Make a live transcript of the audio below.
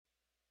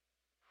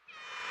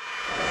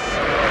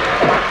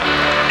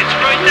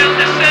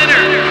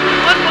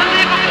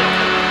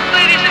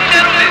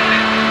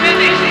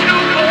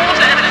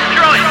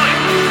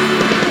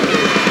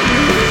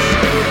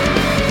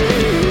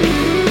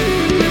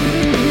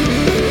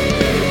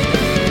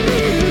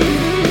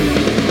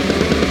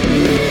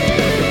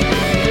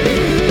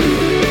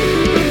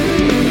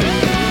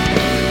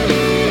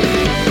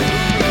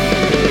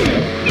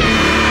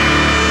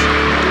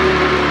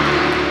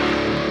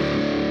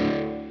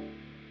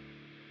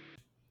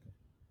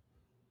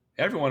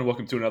Everyone,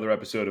 welcome to another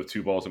episode of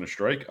Two Balls and a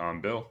Strike. I'm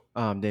Bill,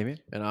 I'm Damien.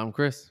 And I'm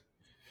Chris.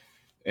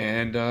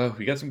 and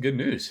we got some good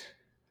news.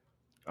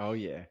 Oh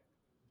yeah.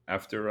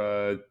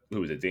 After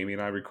who was it? Damien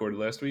and I recorded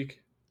last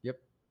week. Yep.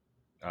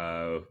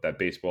 That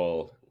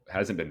baseball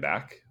hasn't been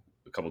back.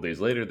 A couple days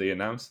later, they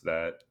announced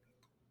that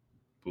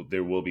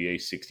there will be a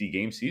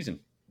 60-game season.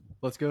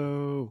 Let's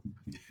go.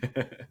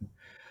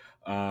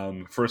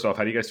 First off,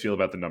 how do you guys feel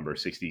about the number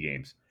 60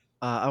 games?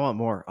 I want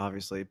more,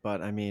 obviously,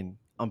 but I mean,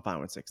 I'm fine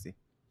with 60.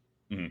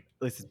 Mhm. At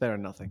least it's better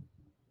than nothing.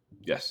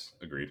 Yes,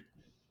 agreed.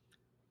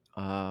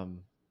 I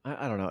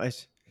don't know. I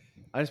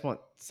just want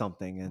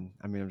something, and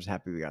I mean, I'm just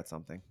happy we got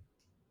something.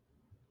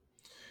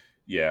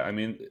 Yeah, I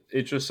mean,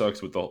 it just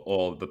sucks with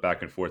all the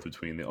back and forth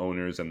between the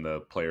owners and the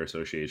player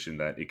association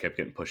that it kept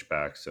getting pushed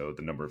back, so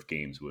the number of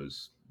games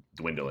was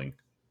dwindling.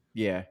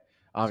 Yeah,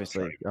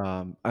 obviously.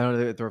 I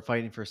know they were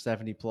fighting for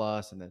 70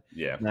 plus, and then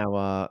Yeah.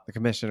 now the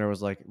commissioner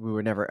was like, we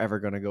were never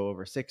ever going to go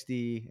over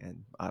 60,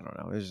 and I don't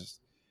know. It was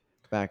just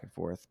back and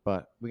forth,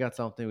 but we got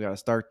something. We got a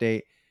start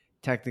date.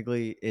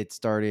 Technically, it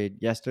started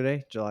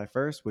yesterday, July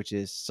 1st, which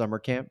is summer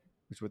camp,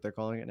 which is what they're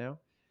calling it now.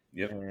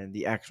 Yep. And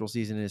the actual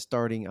season is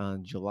starting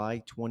on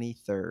July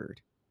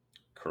 23rd.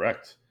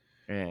 Correct.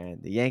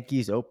 And the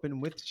Yankees open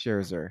with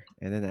Scherzer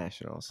and the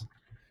Nationals.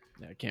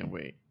 I can't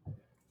wait.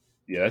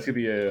 Yeah, that's gonna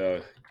be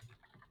a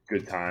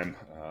good time.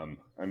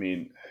 I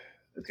mean,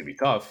 it's gonna be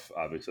tough,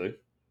 obviously,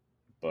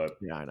 but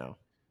Yeah, I know.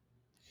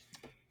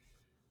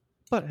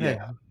 But hey,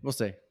 we'll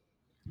see.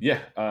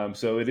 yeah.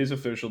 So it is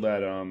official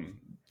that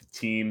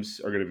teams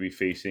are going to be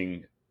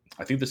facing.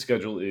 I think the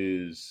schedule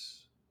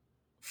is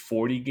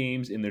 40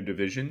 games in their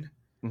division,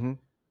 Mhm.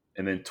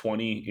 and then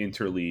 20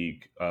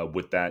 interleague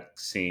with that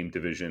same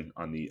division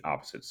on the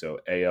opposite. So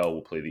AL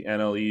will play the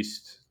NL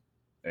East,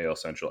 AL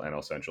Central,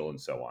 NL Central, and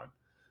so on.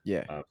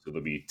 Yeah. So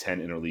there'll be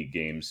 10 interleague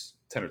games,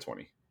 10 or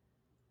 20.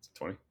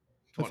 20?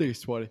 I think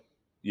it's 20.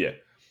 Yeah.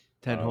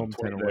 10 home,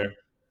 20 10 there. away.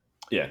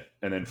 Yeah,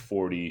 and then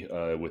 40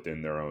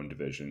 within their own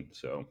division.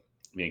 So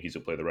Yankees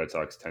will play the Red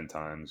Sox 10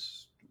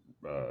 times,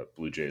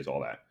 Blue Jays,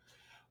 all that,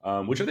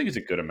 which I think is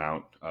a good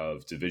amount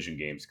of division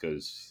games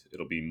because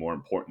it'll be more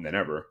important than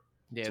ever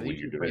Yeah, to they win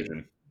your usually play-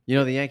 division. You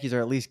know, the Yankees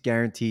are at least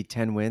guaranteed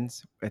 10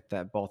 wins with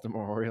that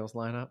Baltimore Orioles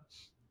lineup.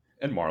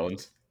 And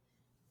Marlins.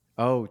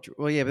 Oh,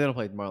 well, yeah, but they don't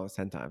play the Marlins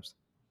 10 times.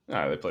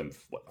 They played in,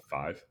 what,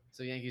 5?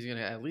 So Yankees are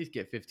gonna at least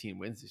get 15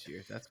 wins this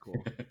year. That's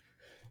cool.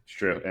 It's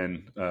true.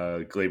 And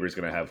Glaber's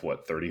going to have,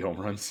 what, 30 home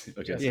runs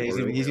against Yeah, the he's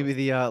Orioles? gonna be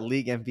the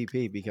league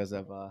MVP because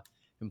of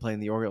him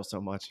playing the Orioles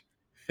so much.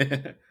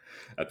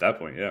 At that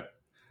point, yeah.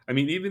 I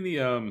mean,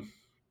 even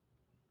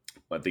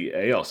but the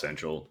AL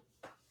Central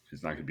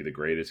is not going to be the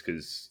greatest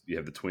because you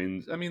have the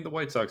Twins. I mean, the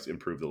White Sox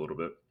improved a little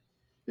bit.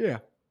 Yeah.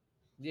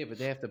 Yeah, but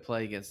they have to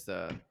play against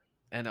the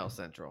NL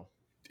Central.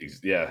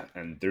 Yeah,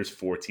 and there's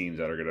 4 teams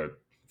that are going to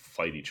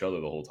fight each other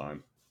the whole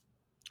time.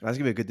 That's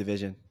gonna be a good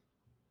division.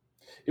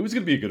 It was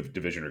going to be a good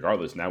division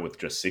regardless. Now with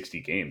just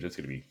 60 games, it's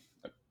going to be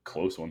a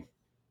close one.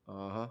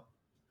 Uh-huh.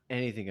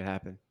 Anything could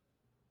happen.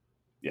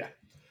 Yeah.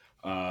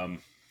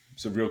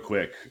 So real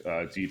quick,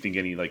 do you think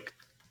I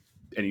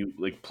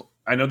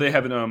know they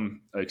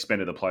haven't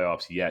expanded the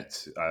playoffs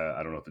yet.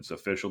 I don't know if it's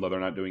official that they're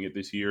not doing it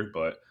this year,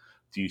 but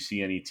do you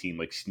see any team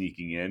like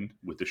sneaking in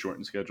with the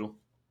shortened schedule?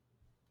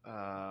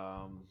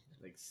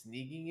 Like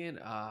sneaking in.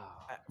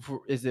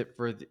 Is it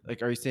for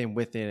are you saying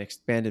within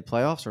expanded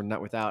playoffs or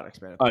not without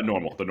expanded? The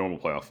normal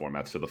playoff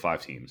format, so the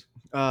 5 teams.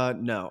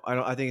 No, I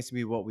don't. I think it's gonna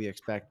be what we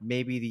expect.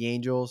 Maybe the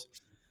Angels,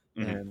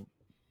 Mhm. and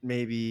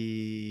maybe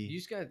You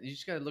just got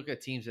to look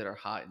at teams that are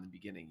hot in the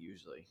beginning.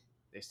 Usually,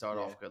 they start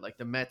Yeah. off good. Like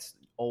the Mets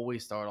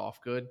always start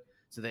off good,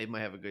 so they might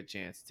have a good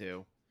chance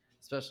too.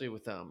 Especially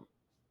with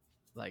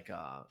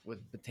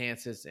with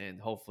Betances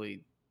and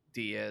hopefully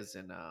Diaz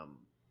and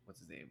what's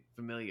his name,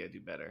 Familia do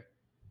better.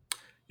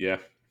 Yeah,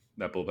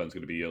 that bullpen's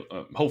going to be.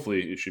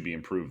 Hopefully, it should be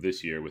improved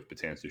this year with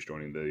Betances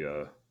joining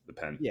the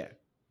pen. yeah.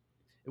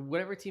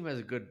 Whatever team has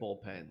a good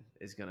bullpen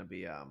is going to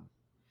be they're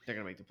going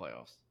to make the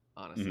playoffs.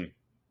 Honestly. Mhm.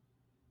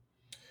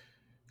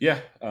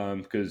 Yeah,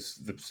 because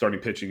the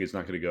starting pitching is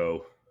not going to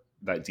go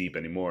that deep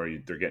anymore.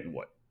 They're getting,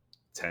 what,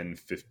 10,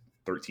 15,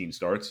 13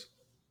 starts?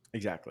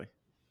 Exactly.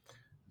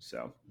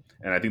 So,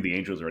 and I think the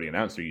Angels already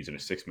announced they're using a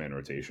 6-man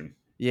rotation.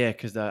 Yeah,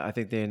 because I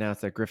think they announced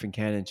that Griffin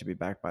Cannon should be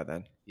back by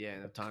then. Yeah,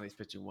 and Otani's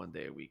pitching 1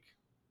 day a week.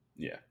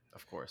 Yeah.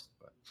 Of course.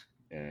 But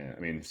And I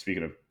mean,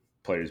 speaking of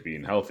players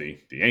being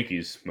healthy, the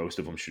Yankees, most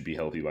of them should be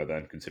healthy by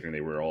then, considering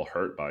they were all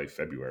hurt by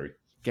February.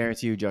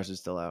 Guarantee you, Judge is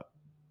still out.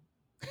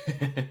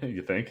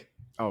 You think?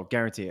 Oh,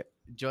 guarantee it.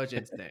 Judge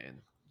and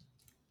Stanton.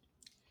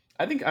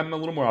 I think I'm a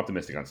little more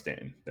optimistic on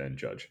Stanton than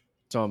Judge.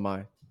 So am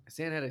I.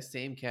 Stanton had a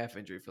same calf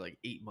injury for like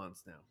 8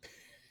 months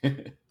now.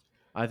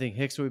 I think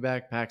Hicks will be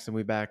back, Paxton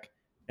will be back,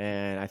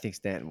 and I think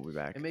Stanton will be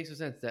back. It makes no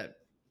sense that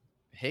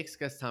Hicks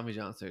gets Tommy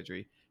John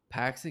surgery,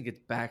 Paxton gets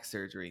back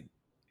surgery,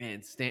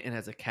 and Stanton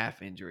has a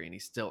calf injury, and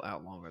he's still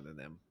out longer than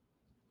them.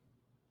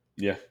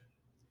 Yeah.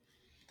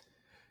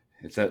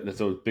 That's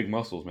those big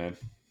muscles, man.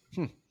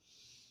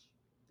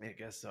 I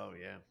guess so,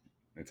 yeah.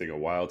 They take a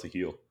while to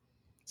heal.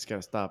 Just got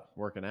to stop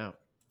working out.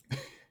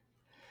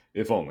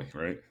 If only,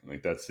 right?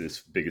 Like that's his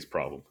biggest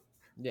problem.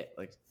 Yeah,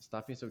 like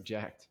stop being so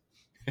jacked.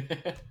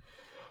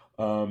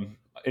 um,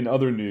 in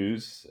other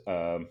news,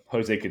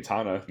 Jose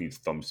Quintana needs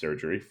thumb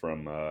surgery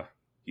from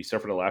he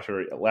suffered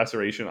a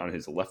laceration on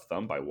his left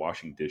thumb by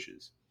washing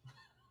dishes.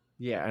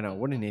 Yeah, I know.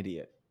 What an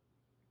idiot.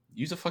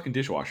 Use a fucking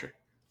dishwasher.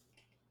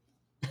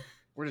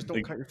 Or just don't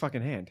Like, cut your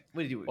fucking hand.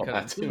 What did you well, cut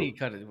that it? Assuming too. he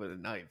cut it with a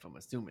knife, I'm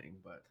assuming,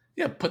 but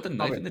Yeah, put the knife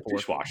Probably in a the fork.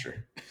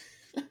 dishwasher.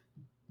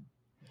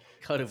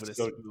 cut it with a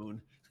So,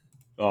 spoon.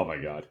 oh my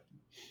god.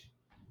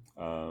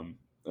 I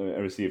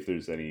would see if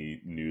there's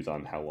any news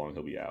on how long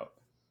he'll be out.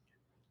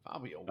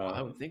 Probably a while.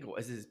 I would Um, think.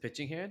 Is it his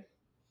pitching hand?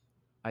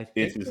 I it's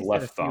think his they said a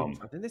left few. thumb.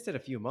 I think they said a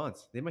few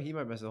months. He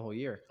might miss the whole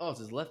year. Oh, it's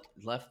his left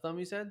thumb.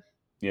 You said.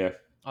 Yeah,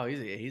 Oh,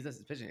 he's that's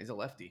his pitching. He's a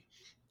lefty.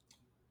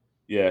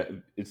 yeah.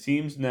 It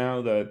seems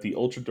now that the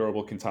ultra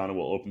durable Quintana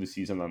will open the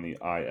season on the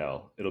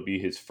IL. It'll be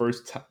his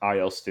first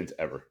IL stint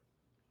ever.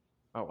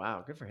 Oh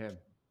wow, good for him.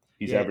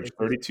 He's Yeah, averaged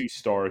 32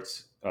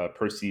 starts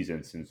per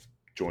season since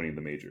joining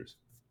the majors.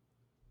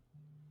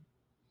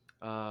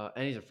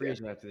 and he's a free Yeah,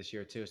 agent after this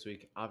year too. So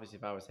obviously,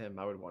 if I was him,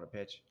 I would want to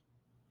pitch.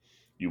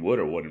 you would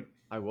or wouldn't?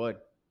 I would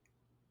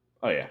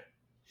Oh yeah,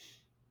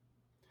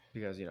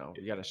 because you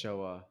got to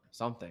show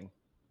something.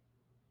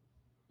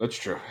 that's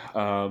true.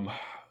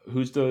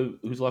 Who's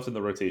left in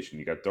the rotation?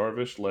 You got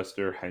Darvish,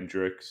 Lester,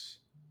 Hendricks.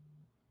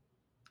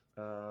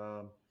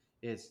 Um,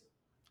 it's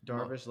Mo-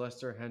 Darvish,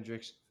 Lester,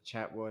 Hendricks,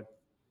 Chatwood.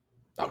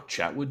 Oh,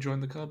 Chatwood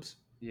joined the Cubs.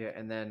 Yeah,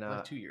 and then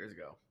like 2 years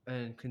ago.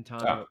 and Oh,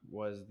 Quintana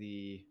was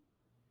the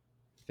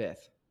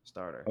fifth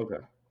starter.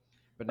 okay.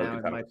 But Oh, now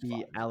it Quintana might was be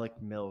fine.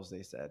 Alec Mills.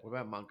 They said. What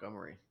about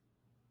Montgomery?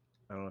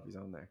 I don't know if he's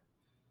on there.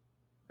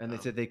 And they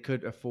Oh. said they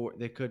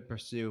could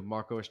pursue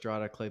Marco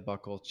Estrada, Clay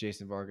Buchholz,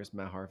 Jason Vargas,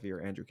 Matt Harvey,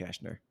 or Andrew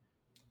Kashner,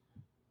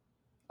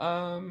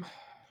 Um,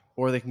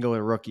 or they can go with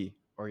a rookie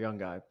or young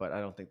guy. But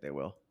I don't think they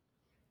will.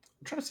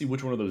 I'm trying to see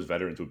which one of those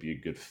veterans would be a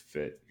good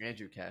fit.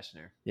 Andrew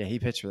Kashner Yeah, he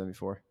pitched for them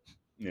before.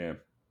 Yeah,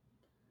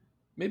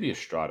 maybe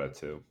Estrada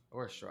too.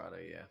 or Estrada.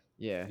 Yeah.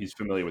 Yeah, He's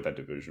familiar with that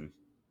division.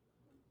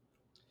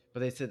 but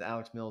they said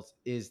Alex Mills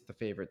is the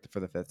favorite for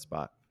the fifth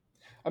spot.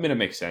 I mean, it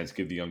makes sense.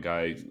 Give the young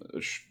guy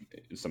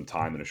some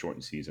time in a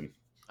shortened season.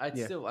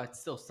 Yeah. I'd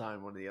still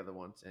sign one of the other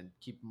ones and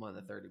keep him on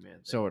the 30-man.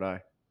 So would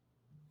I.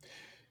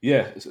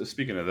 Yeah. So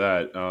speaking of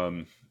that,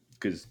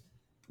 because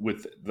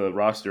with the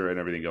roster and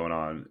everything going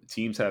on,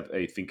 teams have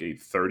I think a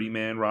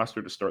 30-man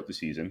roster to start the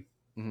season,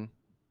 Mhm.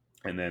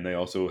 and then they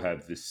also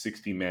have this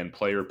 60-man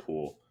player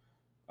pool,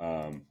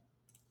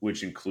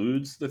 which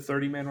includes the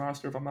 30-man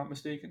roster, if I'm not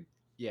mistaken.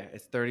 Yeah,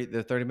 it's 30.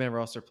 The 30-man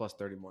roster plus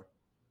 30 more.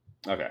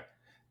 Okay.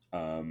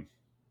 Um,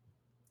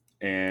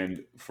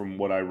 and from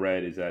what I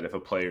read is that if a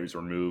player is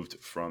removed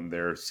from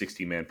their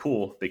 60-man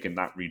pool, they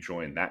cannot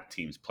rejoin that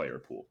team's player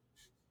pool,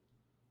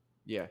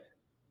 Yeah,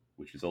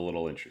 which is a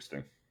little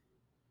interesting.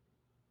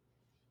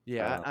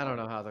 yeah. I don't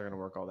know how they're gonna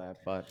work all that,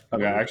 but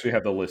Okay, I actually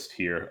have the list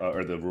here,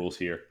 or the rules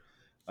here.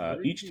 What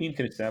do you Each think? team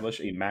can establish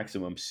a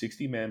maximum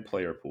 60-man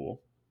player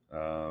pool.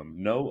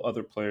 No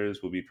other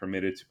players will be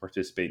permitted to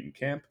participate in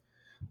camp.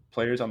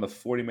 Players on the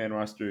 40-man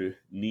roster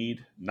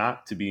need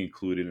not to be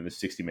included in the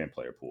 60-man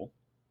player pool.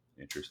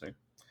 Interesting.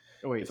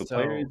 oh, wait. If a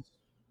player is, So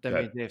that go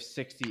ahead. means they have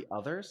 60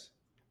 others.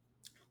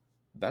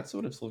 That's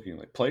what it's looking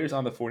like. Players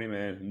on the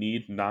 40-man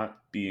need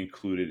not be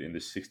included in the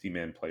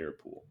 60-man player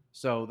pool.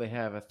 So they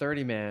have a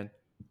 30-man,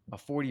 a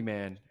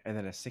 40-man, and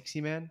then a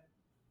 60-man.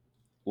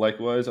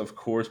 Likewise, of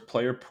course,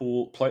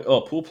 pool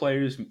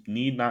players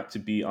need not to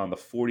be on the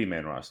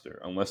 40-man roster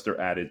unless they're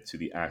added to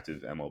the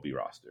active MLB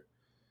roster.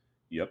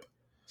 Yep.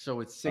 So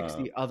it's Uh,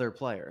 60 other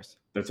players.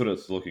 that's what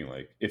it's looking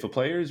like. If a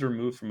player is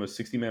removed from a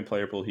 60-man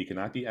player pool, he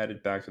cannot be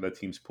added back to that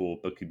team's pool,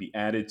 but can be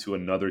added to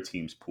another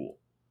team's pool.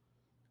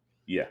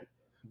 Yeah.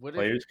 What if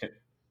Players can.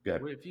 Go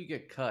ahead. what if you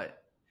get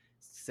cut?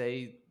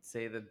 Say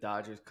the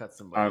Dodgers cut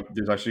somebody.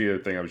 There's actually a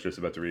thing I was just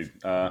about to read.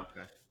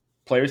 Okay.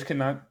 Players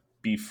cannot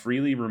be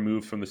freely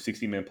removed from the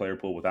 60-man player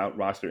pool without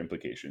roster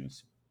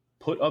implications.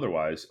 Put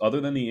otherwise, other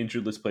than the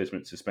injured list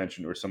placement,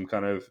 suspension, or some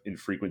kind of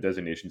infrequent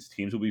designations,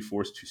 teams will be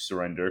forced to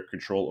surrender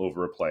control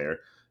over a player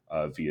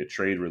via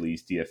trade,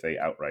 release, DFA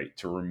outright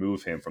to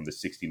remove him from the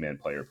 60-man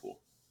player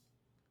pool.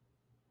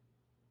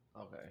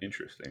 Okay.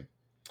 Interesting.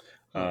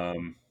 Huh.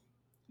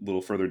 A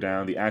little further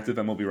down, the active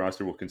MLB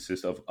roster will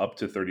consist of up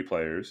to 30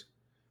 players,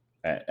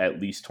 at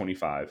least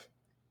 25.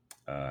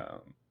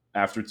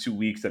 After 2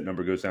 weeks, that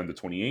number goes down to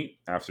 28.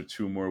 After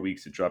 2 more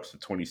weeks, it drops to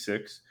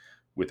 26,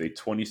 with a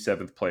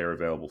 27th player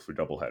available for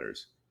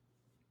doubleheaders.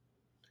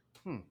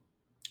 Hmm.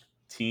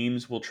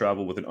 Teams will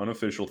travel with an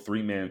unofficial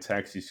 3-man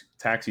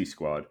taxi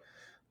squad,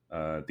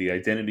 the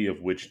identity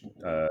of which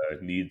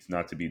needs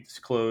not to be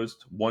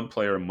disclosed. One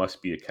player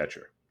must be a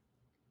catcher.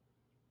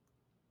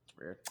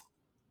 Weird.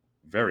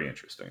 Very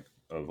interesting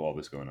of all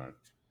this going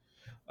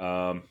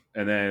on.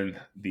 And then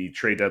the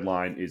trade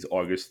deadline is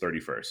August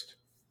 31st.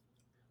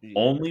 Yeah.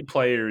 Only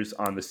players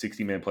on the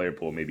 60-man player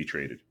pool may be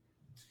traded.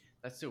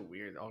 That's so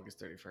weird. August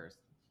 31st.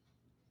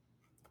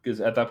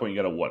 Because at that point,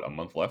 you got a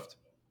month left?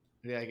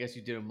 Yeah, I guess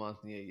you did a month.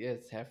 Yeah,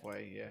 it's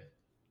halfway. Yeah.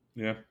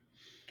 Yeah.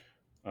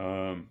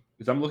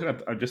 Because I'm looking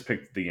at, I just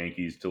picked the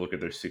Yankees to look at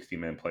their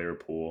 60-man player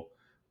pool.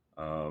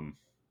 Um,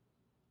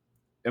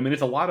 I mean,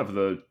 it's a lot of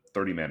the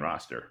 30-man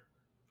roster,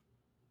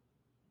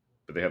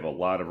 but they have a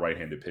lot of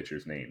right-handed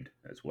pitchers named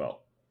as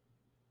well.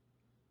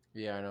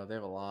 Yeah, I know they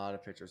have a lot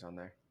of pitchers on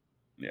there.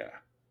 Yeah,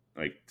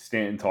 like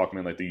Stanton,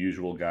 Talkman, like the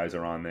usual guys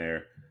are on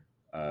there.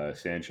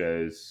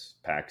 Sanchez,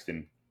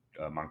 Paxton,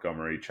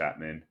 Montgomery,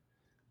 Chapman.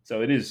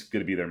 So it is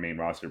going to be their main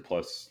roster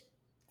plus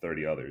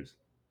 30 others.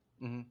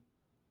 Mm-hmm.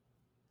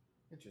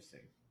 Interesting.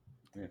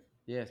 Yeah.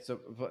 Yeah. So,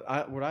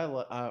 but what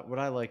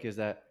I like is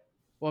that.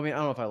 Well, I mean, I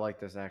don't know if I like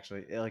this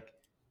actually. Like,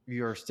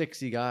 you're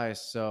 60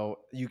 guys, so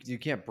you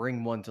can't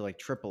bring one to like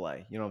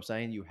AAA. You know what I'm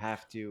saying? You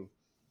have to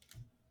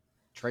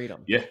trade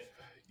them Yeah,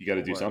 you got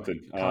to do or something.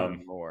 cut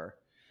them, or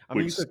I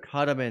mean, you Which, could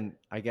cut them and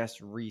I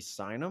guess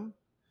re-sign them.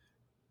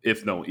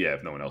 if no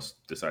one else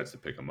decides to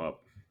pick them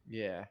up.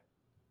 Yeah.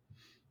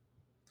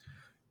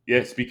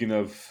 Yeah, speaking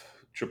of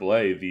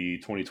AAA, the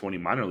 2020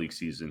 minor league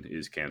season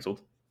is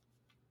canceled.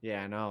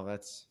 Yeah, I know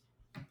that's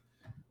That's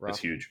rough.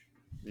 huge.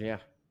 Yeah.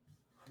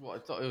 Well, I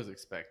thought it was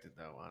expected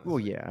though. Honestly. Well,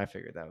 yeah, I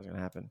figured that was gonna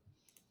happen.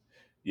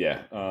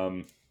 Yeah.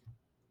 And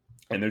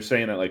they're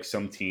saying that like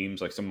some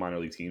teams, like some minor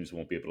league teams,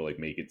 won't be able to like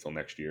make it till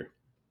next year.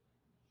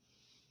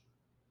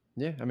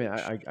 Yeah, I mean,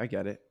 Which, I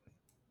get it.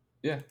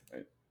 yeah.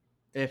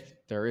 If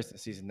there is a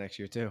season next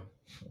year too,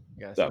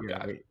 guys, Oh you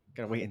God,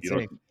 gotta wait and you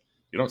see.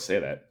 don't say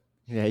that.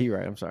 Yeah, you're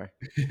right. I'm sorry.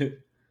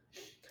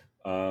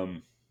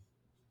 um,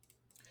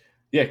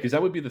 yeah, because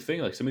that would be the thing.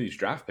 Like some of these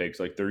draft picks,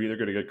 like they're either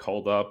going to get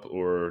called up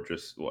or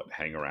just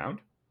hang around.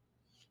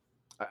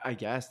 I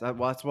guess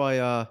that's why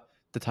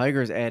the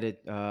Tigers added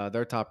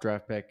their top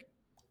draft pick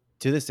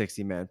to the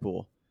 60-man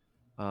pool.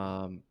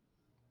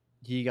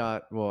 He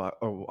got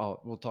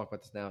we'll talk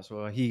about this now.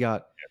 So he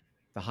got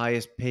the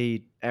highest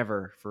paid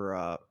ever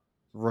for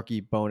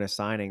rookie bonus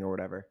signing or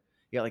whatever.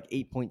 He got like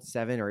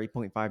 8.7 or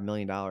 8.5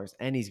 million dollars,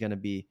 and he's going to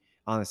be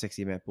on the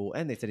 60-man pool.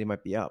 And they said he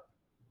might be up.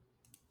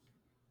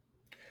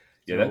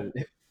 Yeah, So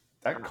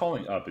that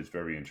calling up is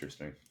very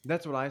interesting.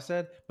 that's what I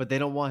said. But they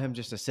don't want him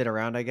just to sit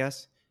around. I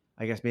guess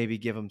maybe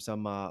give him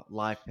some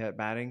live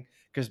batting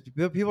because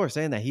people are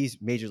saying that he's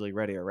major league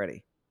ready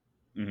already.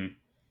 Mm-hmm.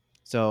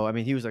 So I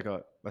mean, he was like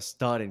a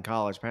stud in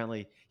college.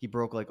 Apparently, he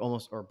broke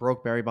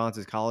broke Barry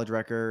Bonds' college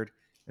record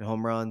in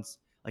home runs.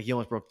 Like he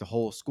almost broke the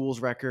whole school's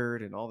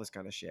record and all this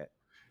kind of shit.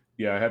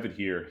 Yeah, I have it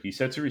here. He's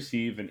set to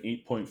receive an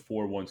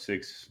 8.416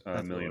 That's what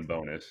it million was.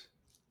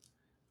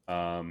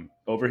 bonus.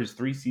 Over his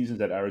 3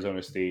 seasons at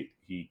Arizona State,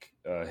 he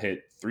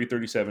hit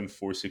 337,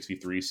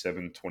 463,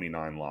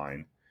 729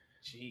 line,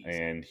 Jeez.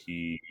 and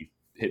he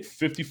hit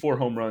 54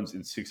 home runs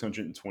in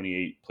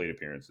 628 plate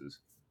appearances,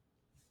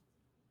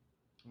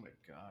 Oh my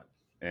god.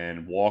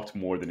 and walked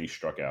more than he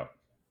struck out.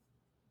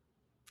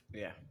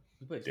 Yeah,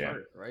 He plays Yeah.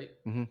 first, right?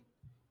 mm-hmm.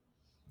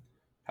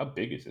 How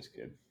big is this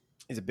kid?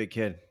 He's a big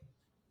kid,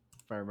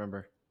 if I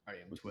remember. I am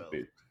What's 12.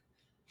 big?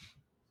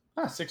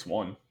 6'1",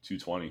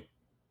 220.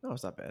 No,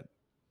 it's not bad.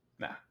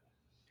 Nah.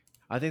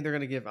 I think they're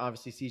gonna give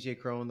obviously CJ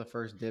Crone the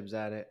first dibs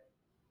at it.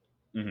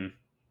 Mm-hmm.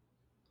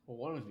 Well,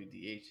 one of them would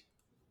be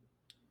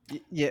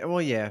DH. Yeah,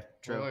 well, yeah,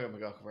 true. Well, I got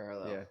Miguel Cabrera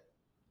though. Yeah,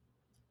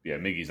 Yeah,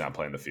 Miggy's not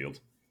playing the field.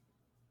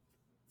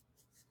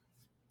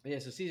 Yeah,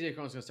 so CJ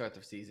Crone's gonna start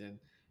the season,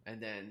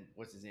 and then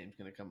what's his name's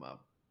gonna come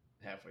up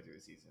halfway through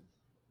the season.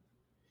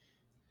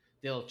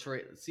 They'll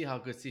trade. See how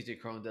good CJ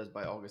Crone does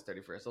by August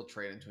 31st. They'll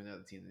trade him to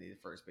another team that needs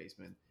a first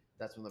baseman.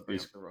 That's when they'll bring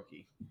He's- up the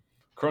rookie.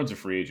 Crone's a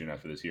free agent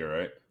after this year,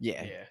 right?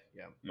 yeah.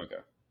 Yeah. Okay.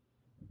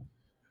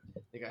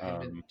 They got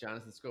him and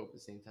Jonathan Scope at the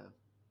same time.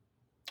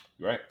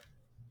 Right.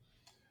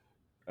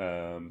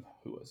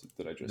 Who was it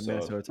that I just The saw?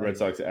 Minnesota The Red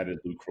Tigers. Sox added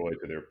Luke Croy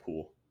to their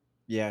pool.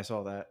 Yeah, I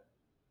saw that.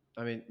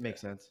 I mean, makes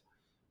sense.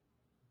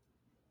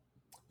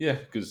 Yeah,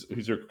 because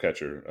who's their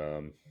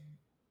catcher?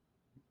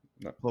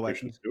 Not Fullback.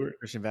 Christian Stewart.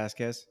 Christian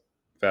Vasquez.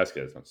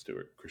 Vasquez, not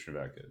Stewart. Christian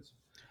Vasquez.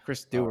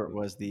 Chris Stewart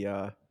was the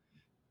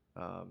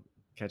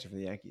catcher for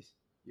the Yankees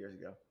years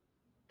ago.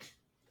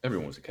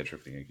 Everyone was a catcher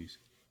for the Yankees.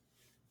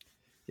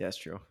 Yeah, that's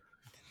true.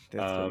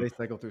 They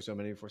cycled through so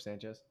many before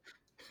Sanchez.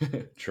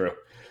 True.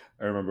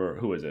 I remember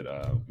who was it?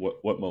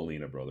 What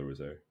Molina brother was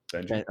there?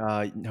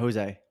 Benji?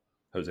 Jose.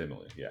 Jose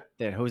Molina. Yeah.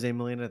 They had Jose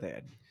Molina. They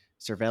had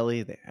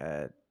Cervelli. They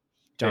had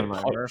John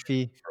Pudge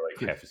Murphy, for like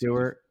Chris half a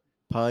Stewart,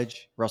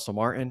 Pudge, Russell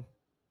Martin.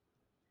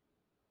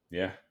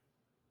 season. Yeah.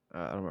 I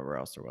don't remember where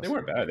else there was. They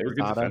weren't bad. They were good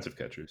Posada. defensive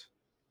catchers.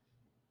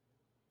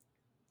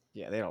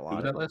 Yeah, they had a Who lot.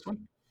 was Of that last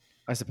one?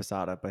 I said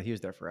Posada, but he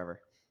was there forever.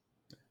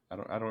 I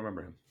don't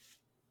remember him.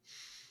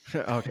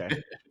 Okay.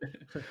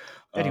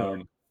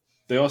 Anyway.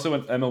 They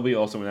also MLB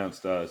also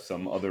announced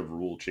some other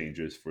rule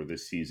changes for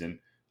this season.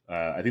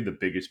 I think the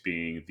biggest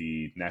being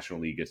the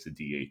National League gets the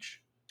DH.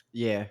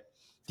 Yeah.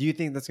 Do you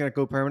think that's going to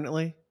go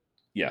permanently?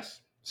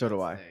 Yes. So do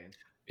I. Insane.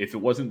 If it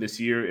wasn't this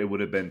year, it would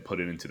have been put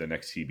into the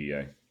next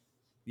CBA.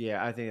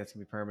 Yeah, I think that's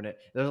going to be permanent.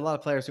 There's a lot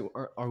of players who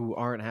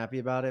aren't happy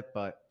about it,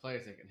 but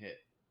Players that can hit.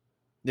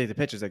 the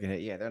pitchers that can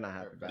hit, yeah, they're not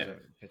happy about Better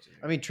it. than pitching.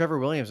 I mean, Trevor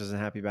Williams isn't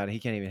happy about it. He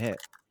can't even hit.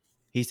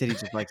 He said he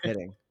just likes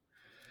hitting.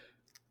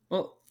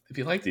 Well, if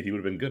he liked it, he would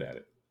have been good at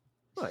it.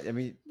 Well,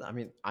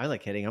 I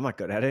like hitting. I'm not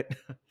good at it.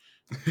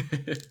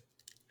 Fair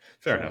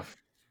So, enough.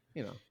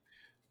 you know.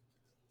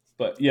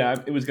 But yeah,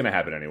 it was going to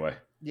happen anyway.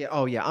 Yeah.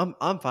 Oh yeah.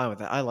 I'm fine with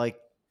that. I like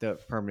the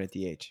permanent DH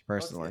Plus,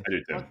 personally. I do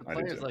too. plus the I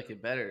do players too. like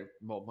it better.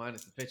 Well,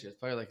 minus the pitchers,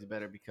 player like it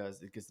better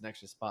because it gets an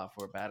extra spot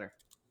for a batter.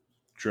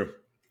 True.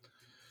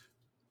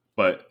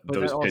 But But that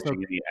those also pitching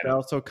in the that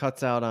also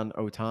cuts out on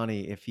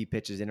Otani if he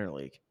pitches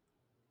interleague.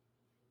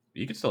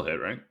 you can still hit,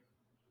 right?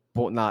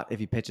 But not if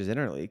he pitches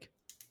interleague.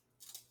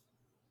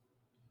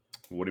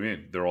 What do you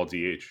mean? They're all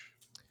DH.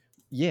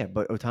 Yeah,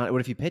 but Otani. What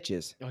if he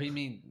pitches Oh, he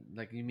means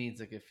like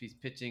if he's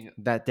pitching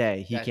that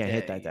day? He that can't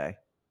hit that day. day.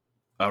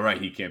 All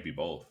right, he can't be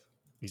both.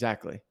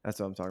 Exactly. That's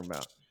what I'm talking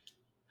about.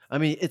 I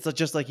mean, it's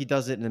just like he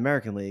does it in the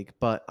American League,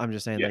 but I'm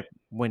just saying, Yeah. like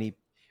when he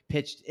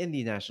pitched in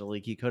the National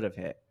League, he could have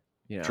hit.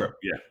 True.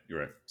 Yeah, you're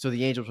right. So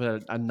the Angels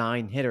would have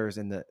 9 hitters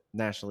in the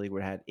National League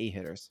would have had 8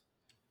 hitters.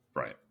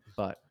 Right.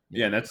 But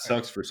Yeah, and that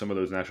sucks for some of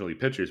those National League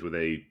pitchers where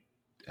they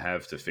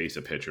have to face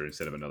a pitcher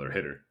instead of another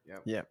hitter.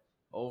 Yep. Yeah.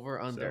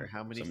 Over under So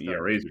how many some starts?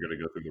 ERAs are going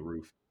to go through the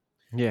roof.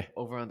 Yeah.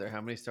 Over under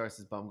how many starts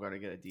does Bumgarner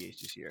get at DH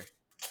this year?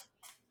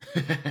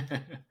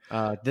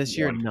 This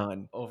year, One.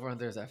 none. Over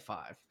under is at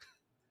 5.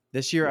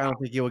 This year, I Wow. don't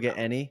think he will get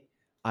any.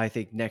 I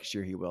think next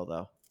year he will,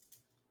 though.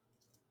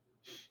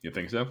 You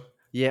think so?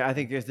 Yeah, I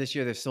think this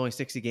year there's only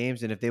 60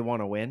 games, and if they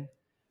want to win,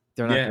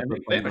 they're not Yeah, going to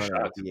and put they have a Bumgarner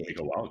shot at to make DH.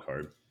 a wild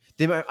card.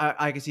 They might,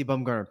 I can see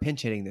Bumgarner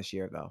pinch hitting this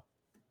year, though,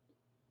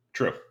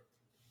 True.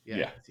 Yeah,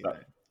 Yeah, I can see that-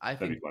 that. I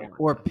that'd think be funny. one.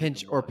 or I think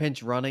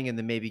pinch one. running, and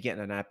then maybe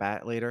getting an at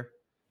bat later,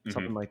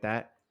 something like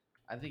that.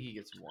 I think he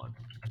gets one.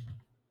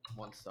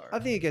 One start. I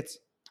think he gets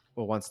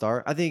 1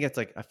 star. I think he gets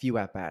like a few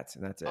at bats,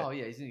 and that's it. Oh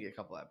yeah, he's gonna get a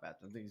couple at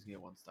bats. I think he's gonna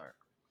get one start.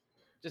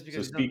 Just So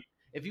because speak.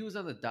 if he was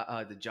on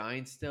the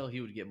Giants still,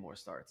 he would get more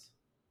starts.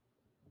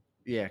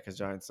 Yeah, because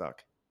Giants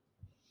suck.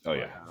 Oh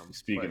yeah. But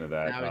Speaking of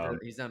that, now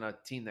he's on a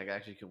team that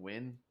actually can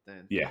win.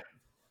 Then yeah.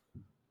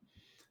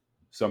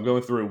 So I'm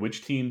going through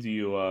which team do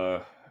you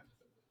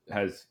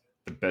has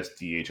the best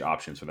DH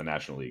options for the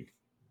National League?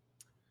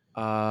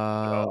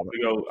 I'm gonna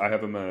go. I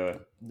have him.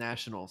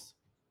 Nationals.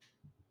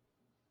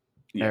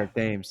 Yeah, Eric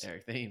Thames.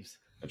 Eric Thames.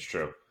 that's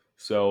true.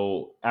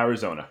 So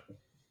Arizona.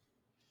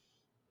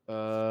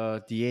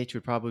 DH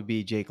would probably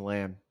be Jake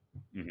Lamb.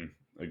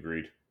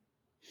 Agreed.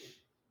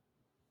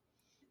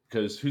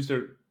 Because who's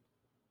the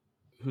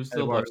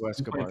Eduardo left? Who's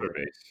Escobar. playing third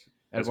base?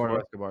 Eduardo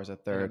Escobar? Escobar's at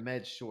And third.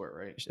 Med short,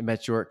 right?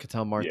 Met Short,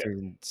 Catal Marte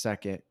in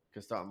second.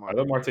 Because Starlin I Marte.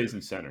 thought Marte's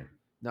in center.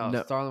 No,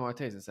 Starlin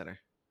Marte's in center.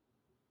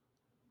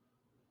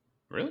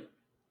 Really?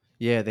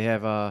 Yeah, they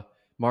have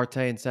Marte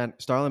in center,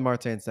 Starlin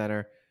Marte in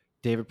center,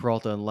 David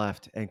Peralta in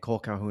left, and Cole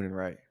Calhoun in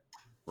right.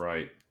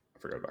 Right. I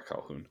forgot about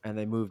Calhoun. And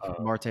they moved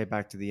Marte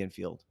back to the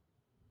infield.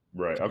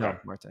 Right. Okay. No,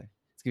 Marte.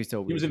 It's gonna be so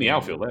weird. He was in the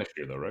outfield last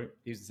year, though, right?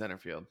 He was in center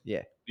field.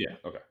 Yeah. Yeah.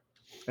 Okay.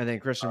 And then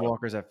Christian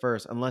Walker's at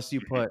first. Unless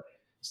you put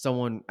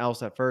someone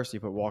else at first, you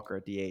put Walker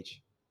at DH.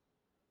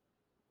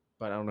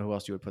 But I don't know who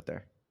else you would put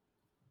there.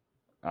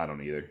 I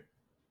don't either.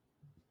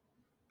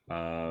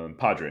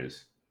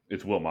 Padres.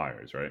 It's Will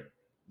Myers, right?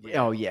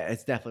 Yeah. Oh yeah,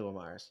 it's definitely Will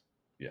Myers.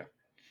 Yeah.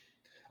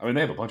 I mean,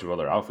 they have a bunch of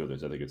other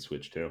outfielders that they could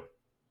switch to.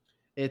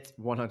 It's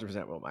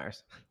 100% Will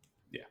Myers.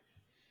 Yeah.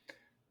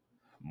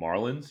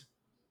 Marlins.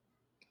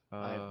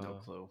 I have no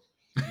clue.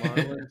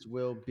 Marlins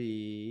will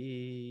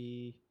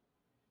be.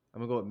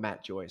 I'm gonna go with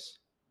Matt Joyce.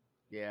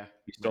 Yeah.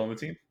 He's still on the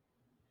team.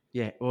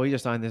 Yeah, well, he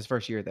just signed his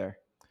first year there,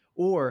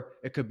 or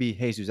it could be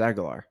Jesus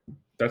Aguilar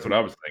That's what I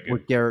was thinking.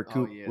 with Garrett Oh,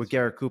 Cooper, yeah, with that's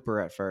Garrett Cooper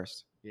at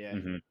first. Yeah.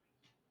 Mm-hmm.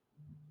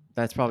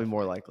 That's probably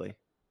more likely.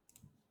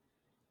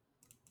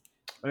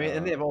 I mean,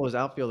 and they have all those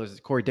outfielders.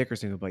 Corey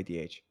Dickerson who play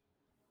DH.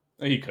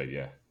 He could,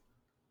 yeah.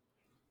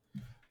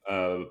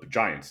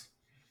 Giants.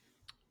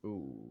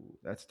 Ooh,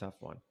 that's a tough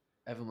one.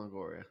 Evan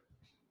Longoria.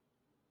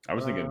 I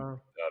was thinking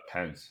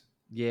Pence.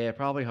 Yeah,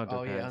 probably Hunter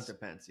Oh Pence. yeah, Hunter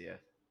Pence. Yeah.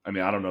 I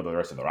mean, I don't know the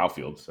rest of their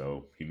outfield,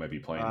 so he might be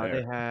playing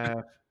there. They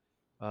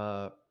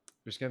have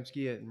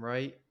Brzezinski in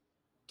right,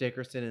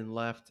 Dickerson in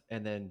left,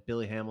 and then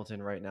Billy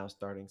Hamilton right now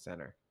starting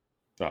center.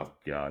 Oh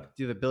God. It's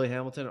either Billy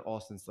Hamilton or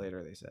Austin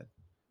Slater. They said.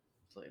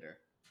 Slater.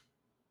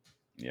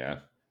 Yeah.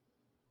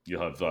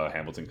 You'll have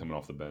Hamilton coming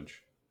off the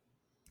bench.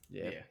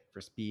 Yeah, Yeah.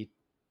 for speed.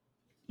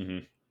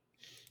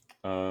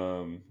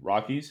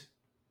 Rockies.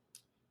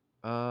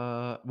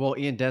 Well,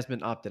 Ian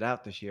Desmond opted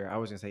out this year. I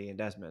was gonna say Ian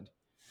Desmond.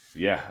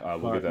 Yeah,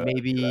 we'll get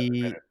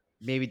that.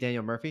 Maybe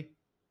Daniel Murphy.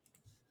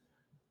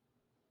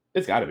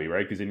 It's got to be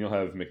right because then you'll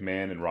have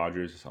McMahon and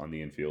Rogers on the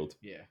infield.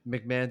 Yeah.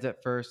 McMahon's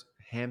at first.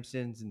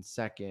 Hampson's in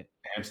second.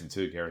 Hampson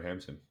too, Garrett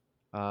Hampson.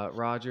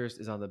 Rogers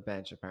is on the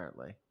bench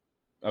apparently,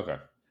 Okay.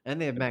 and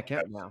they have Matt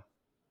Kemp now.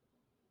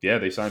 Yeah,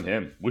 they signed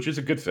him, which is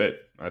a good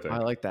fit, I think. I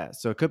like that.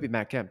 So it could be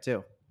Matt Kemp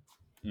too.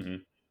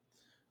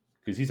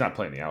 Because he's not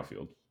playing the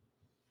outfield.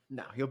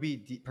 No, he'll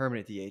be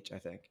permanent DH. I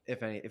think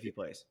if he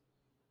plays.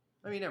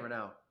 I mean, you never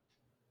know.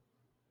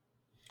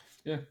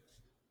 Yeah.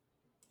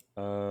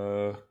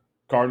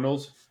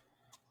 Cardinals.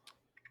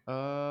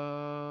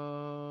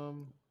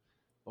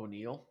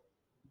 O'Neal.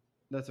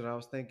 That's what I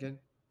was thinking.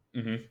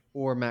 Mm-hmm.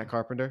 Or Matt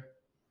Carpenter.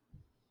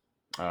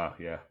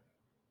 Yeah.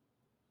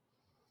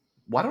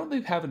 Why don't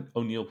they have an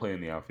O'Neal play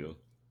in the outfield?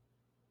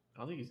 I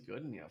don't think he's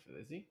good in the outfit,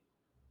 is he?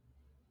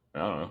 I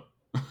don't know.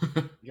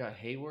 You got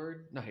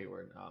Hayward, not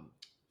Hayward.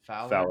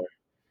 Fowler.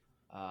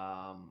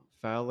 Fowler.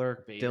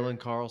 Fowler, Bader. Dylan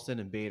Carlson,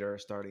 and Bader are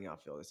starting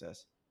outfield. It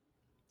says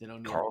Then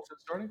O'Neal. Carlson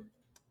starting?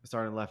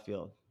 starting left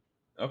field.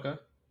 Okay.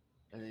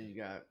 And then you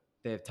got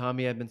They have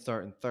Tommy Edmonds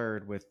starting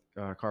third with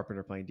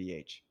Carpenter playing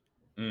DH.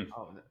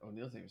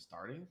 O'Neal's name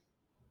starting.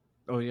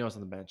 Oh, O'Neal's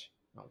on the bench.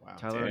 Oh wow.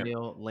 Tyler Damn.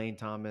 O'Neill, Lane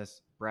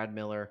Thomas, Brad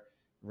Miller,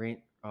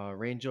 Rangel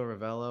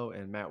Ravello,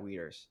 and Matt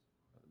Wieters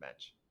on the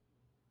bench.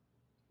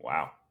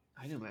 Wow.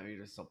 I knew Matt Reed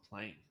was still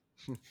playing.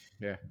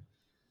 Yeah.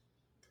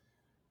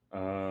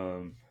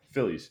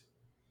 Phillies.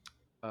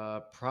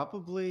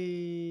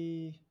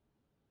 Probably.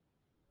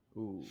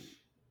 Ooh.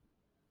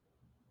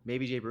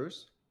 Maybe Jay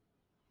Bruce.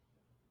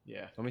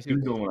 Yeah. Let me see. He Who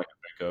was the they, only one I could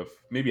think of.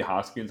 Maybe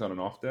Hoskins on an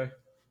off day.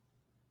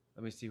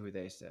 let me see who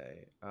they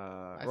say.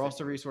 said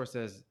Roster Bruce. Resource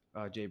says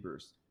Jay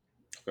Bruce.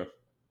 Okay.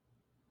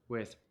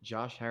 With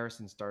Josh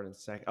Harrison starting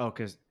second. Oh,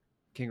 because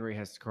Kingery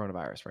has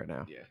coronavirus right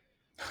now. Yeah.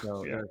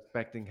 So Yeah. they're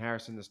expecting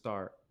Harrison to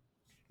start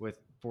with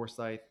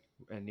Forsythe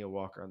and Neil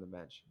Walker on the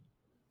bench.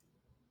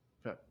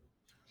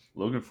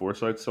 Logan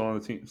Forsythe's still on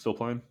the team, still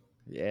playing.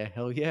 Yeah,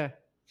 hell yeah.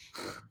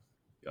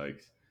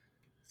 Yikes.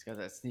 He's got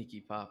that sneaky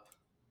pop.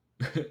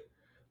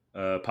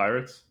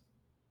 Pirates.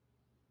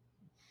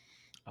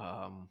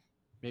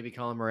 Maybe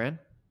Colin Moran.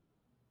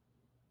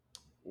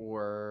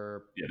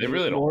 Or Yeah, they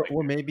really don't or, like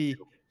or him. maybe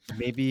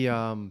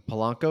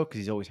Polanco because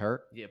he's always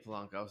hurt. Yeah,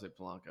 Polanco. I would say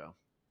Polanco.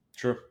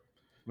 True.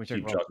 Let me check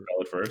Keep roster. Josh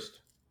Bell at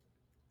first.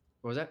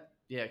 What was that?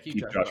 Yeah, keep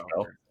Keep Josh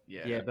Bell. first.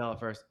 Yeah. Yeah, Bell at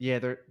first. Yeah,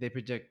 they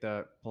predict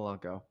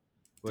Polanco.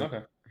 With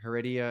Okay.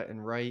 Heredia in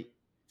right,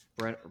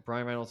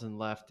 Brian Reynolds in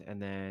left, and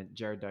then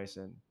Gerard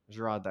Dyson,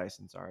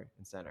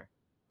 in center.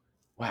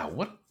 Wow,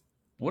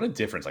 what a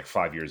difference like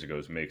 5 years ago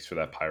makes for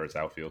that Pirates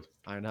outfield.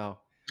 I know.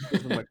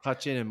 From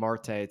McCutcheon and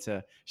Marte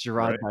to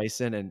Gerard Right.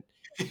 Dyson and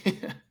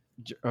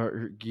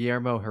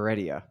Guillermo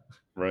Heredia.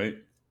 Right?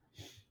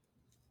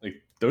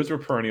 Like those were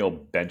perennial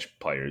bench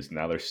players.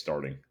 Now they're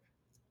starting.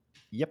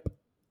 Yep.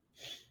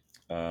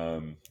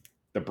 The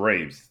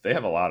Braves, they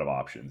have a lot of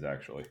options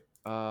actually.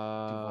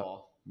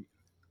 Duvall.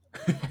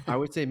 I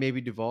would say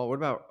maybe Duvall. What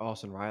about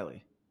Austin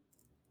Riley?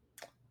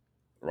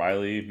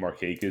 Riley,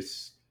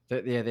 Markakis.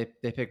 They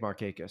pick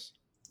Markakis.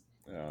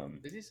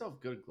 Does he still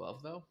have good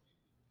glove though?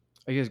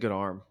 He has good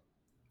arm.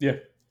 Yeah.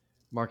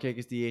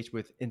 Markakis DH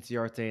with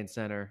Inciarte in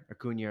center,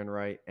 Acuna in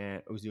right,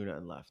 and Ozuna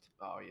in left.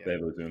 Oh yeah. They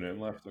have Ozuna in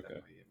left. Okay.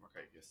 Definitely, yeah,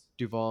 Markakis.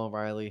 Duvall,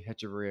 Riley,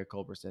 Hechavarria,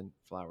 Culberson,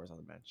 Flowers on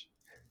the bench.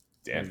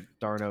 Damn. And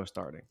Darno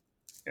starting.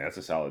 Yeah, that's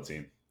a solid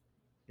team.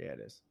 Yeah, it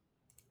is.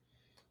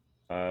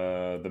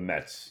 The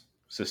Mets.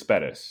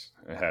 Cespedes.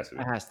 It has to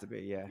be. It has to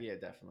be, yeah. Yeah,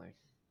 definitely.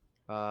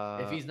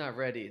 If If he's not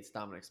ready, it's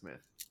Dominic Smith.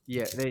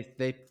 yeah,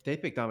 they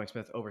picked Dominic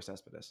Smith over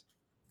Cespedes,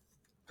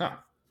 Huh.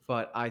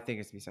 but I think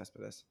it's to be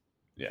Cespedes.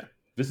 Yeah.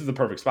 This is the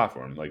perfect spot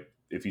for him. Like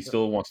if he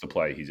still wants to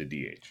play, he's a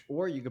DH.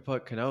 Or you could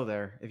put Cano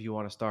there if you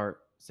want to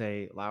start,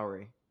 say,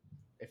 Lowry.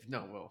 If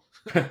no, well,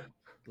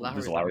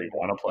 Does Lowry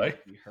want to play?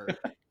 Be hurt.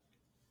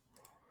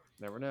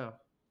 Never know.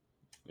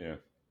 Yeah.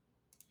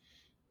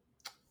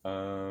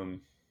 The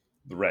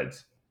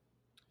Reds.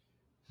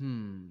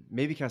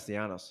 Maybe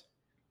Castellanos.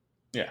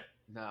 Yeah.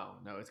 No,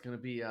 it's gonna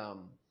be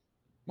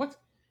What?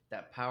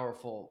 that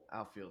powerful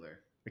outfielder,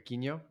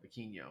 Aquino.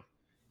 Aquino.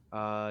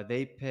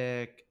 They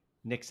pick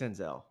Nick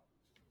Senzel.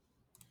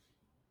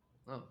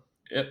 Oh,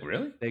 Yeah,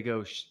 really? They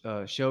go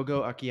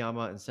Shogo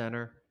Akiyama in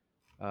center,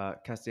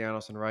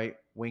 Castellanos in right,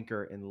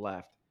 Winker in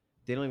left.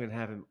 They don't even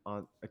have him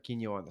on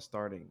Aquino on the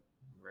starting.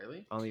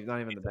 really? Not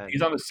even the bench.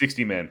 He's on the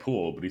 60-man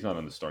pool, but he's not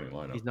on the starting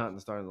lineup. He's not in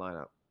the starting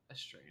lineup.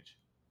 That's strange.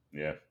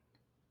 Yeah.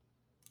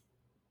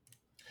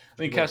 I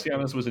think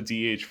Castellanos was a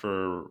DH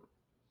for.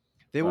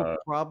 They will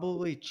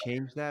probably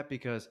change that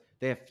because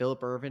they have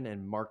Philip Irvin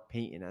and Mark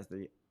Payton as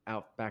the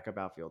backup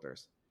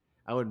outfielders.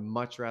 I would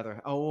much rather.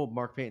 Oh, well,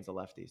 Mark Payton's a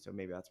lefty, so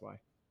maybe that's why.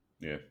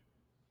 Yeah.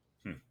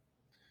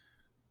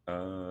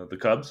 The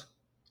Cubs.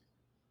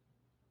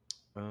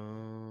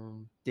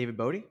 David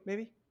Bodie,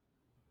 maybe.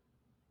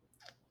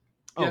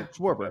 Yeah. Oh,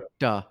 Schwarber.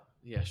 Duh.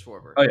 Yeah,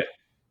 Schwarber. Oh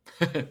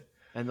yeah.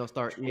 And they'll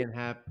start Ian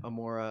Happ,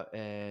 Amora,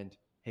 and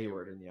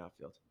Hayward in the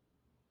outfield.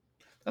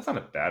 That's not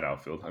a bad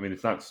outfield. I mean,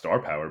 it's not star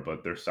power,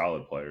 but they're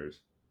solid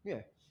players.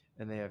 Yeah.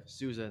 And they have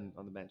Susan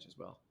on the bench as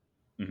well.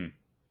 Mm-hmm.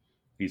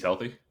 He's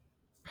healthy.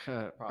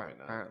 Probably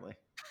not. Apparently.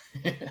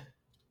 He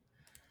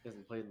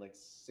hasn't played in like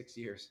 6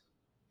 years.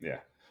 Yeah.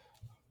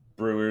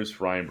 Brewers,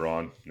 Ryan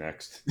Braun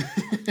next.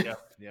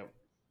 Yep.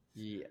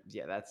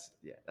 Yeah,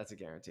 that's a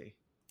guarantee.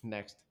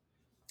 Next.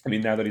 I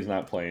mean, now that he's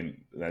not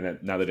playing, now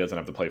that he doesn't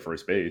have to play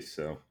first base,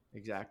 so.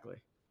 Exactly.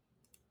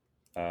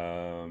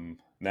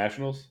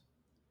 Nationals.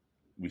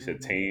 We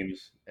said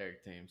Thames.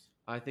 Eric Thames.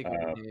 I think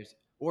James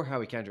or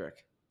Howie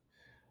Kendrick.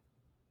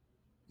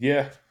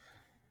 Yeah.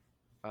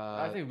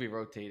 I think we'll be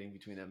rotating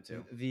between them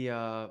two.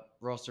 The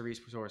roster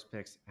resource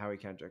picks Howie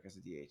Kendrick as a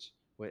DH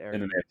with Eric.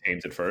 And then they have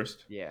Thames at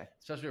first. Yeah.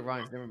 Especially with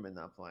Ryan Zimmerman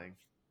not playing.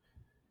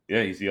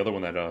 Yeah, he's the other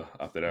one that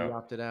opted He out.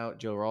 opted out.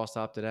 Joe Ross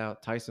opted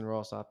out. Tyson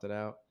Ross opted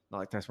out. Not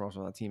like Tyson Ross was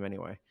on the team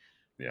anyway.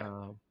 Yeah.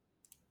 Um,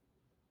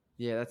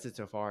 yeah, that's it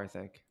so far, I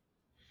think.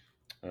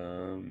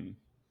 Um,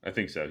 I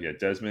think so. Yeah,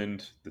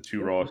 Desmond, the two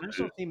The Rosses.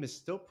 national team is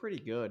still pretty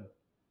good.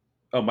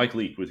 Oh, Mike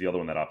Leake was the other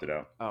one that opted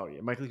out. Oh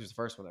yeah, Mike Leake was the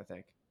first one, I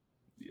think.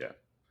 Yeah,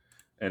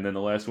 and then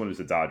the last one is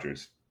the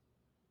Dodgers.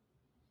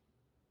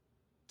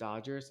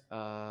 Dodgers,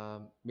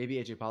 maybe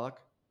AJ Pollock.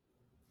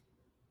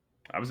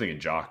 I was thinking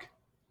Jock.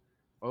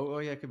 Oh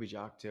yeah, it could be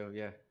Jock too.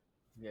 Yeah,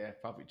 Yeah,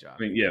 probably I Jock.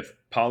 mean, yeah,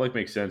 Pollock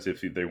makes sense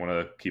if they want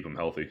to keep him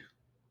healthy.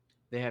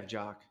 they have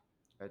Jock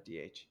at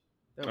DH.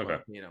 They're Okay,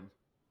 rotating him.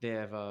 They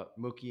have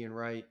Mookie in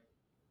right,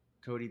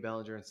 Cody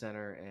Bellinger in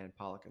center, and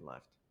Pollock in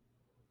left.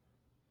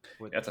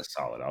 With that's a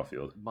solid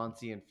outfield.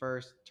 Muncy in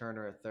first,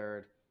 Turner at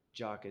third,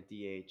 Jock at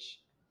DH,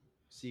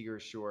 Seager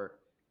short,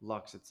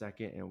 Lux at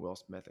second, and Will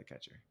Smith at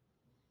catcher.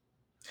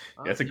 Yeah,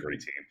 that's a Honestly, great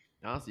team.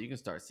 honestly, you can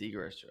start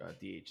Seager as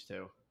DH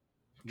too.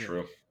 Yeah.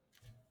 True.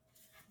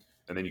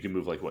 And then you can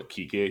move like what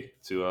Kike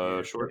to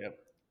Yeah. short. Yep.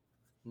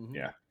 Mm-hmm.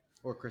 Yeah,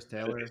 Or Chris that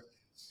is a Taylor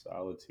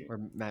solid team. or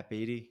Matt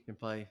Beatty can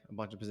play a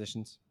bunch of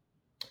positions.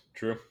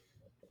 True.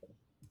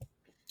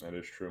 That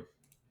is true.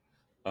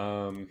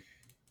 Um,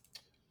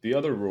 the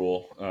other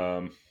rule,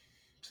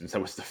 since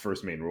that was the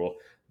first main rule,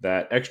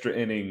 that extra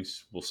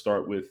innings will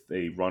start with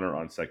a runner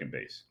on second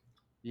base.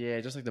 Yeah,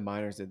 just like the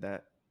minors did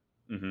that.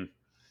 Mm-hmm.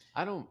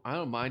 I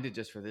don't mind it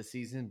just for this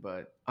season,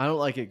 but I don't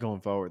like it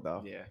going forward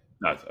though. yeah,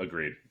 That's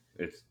agreed.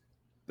 It's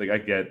like I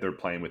get they're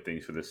playing with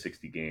things for the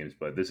 60 games,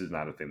 but this is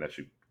not a thing that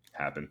should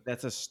happen.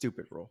 That's a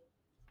stupid rule.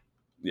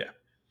 Yeah.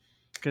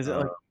 Because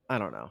Uh, I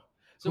don't know.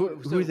 So,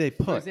 Who do they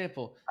For put?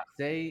 example,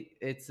 say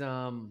it's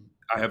I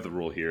have the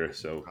rule here.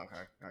 So Okay,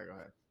 all right,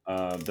 go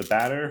ahead. the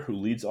batter who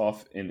leads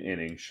off an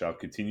inning shall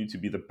continue to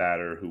be the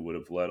batter who would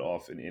have led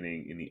off an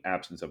inning in the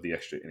absence of the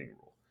extra inning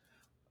rule.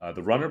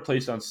 The runner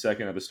placed on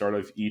second at the start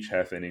of each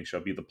half inning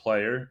shall be the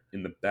player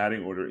in the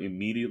batting order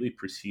immediately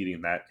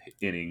preceding that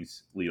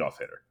inning's leadoff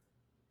hitter.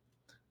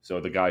 So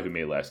the guy who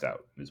may last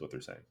out is what they're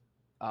saying.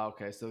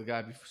 Okay, so the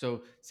guy.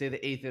 So say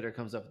the eighth hitter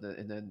comes up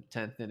in the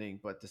 10th inning,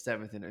 but the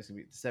seventh inning is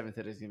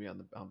gonna be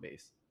on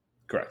base.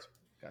 Correct.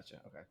 Gotcha.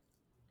 Okay.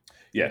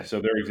 Yeah. So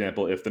their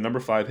example, if the number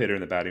 5 hitter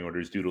in the batting order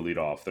is due to lead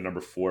off, the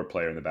number 4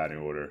 player in the batting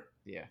order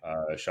Yeah.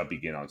 shall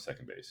begin on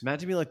second base.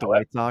 Imagine being like the However,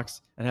 White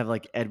Sox and have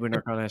like Edwin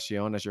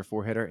Encarnacion as your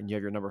 4 hitter, and you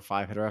have your number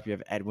 5 hitter up. You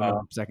have Edwin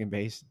on second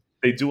base.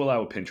 they do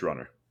allow a pinch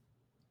runner.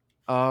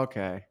 Oh,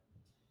 okay.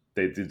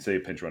 They did say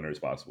pinch runner is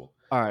possible.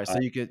 All right. So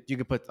you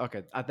could put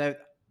I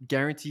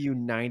guarantee you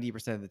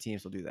 90% of the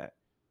teams will do that.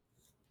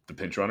 The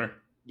pinch runner,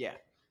 Yeah.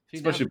 See,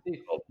 especially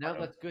now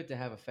that's good to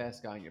have a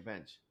fast guy on your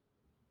bench.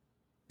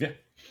 yeah.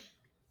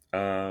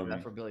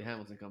 That's where Billy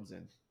Hamilton comes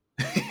in.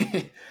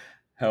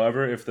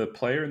 However, if the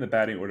player in the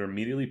batting order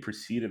immediately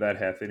preceded that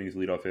half inning's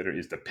leadoff hitter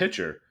is the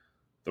pitcher,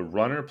 the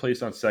runner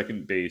placed on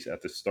second base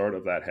at the start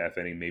of that half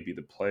inning may be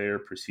the player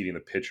preceding the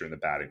pitcher in the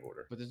batting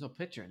order. But there's no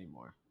pitcher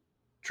anymore.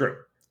 True,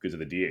 because of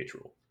the DH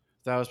rule.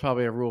 That was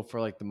probably a rule for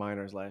like the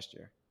minors last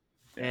year.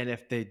 Yeah. And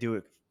if they do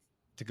it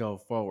to go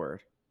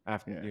forward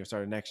after Yeah.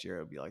 starting next year, it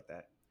would be like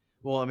that.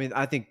 Well, I mean,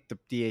 I think the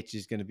DH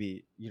is going to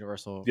be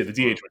universal. Yeah, the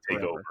DH would take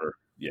forever. over.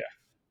 Yeah.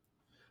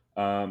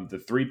 The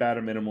 3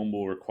 batter minimum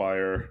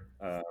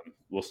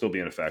will still be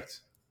in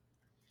effect.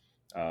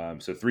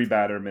 So 3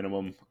 batter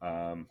minimum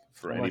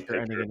for any Unless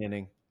they're ending pitcher. an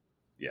inning.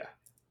 Yeah.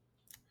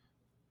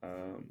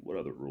 What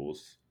other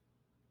rules?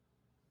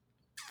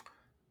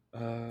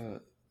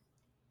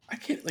 I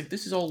can't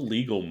this is all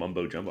legal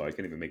mumbo jumbo. I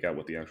can't even make out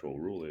what the actual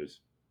rule is.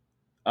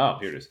 Oh,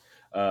 here it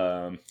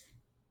is.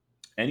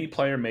 Any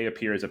player may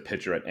appear as a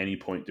pitcher at any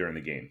point during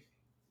the game.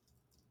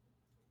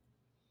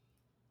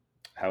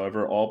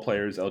 However, all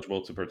players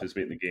eligible to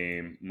participate in the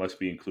game must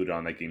be included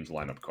on that game's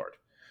lineup card.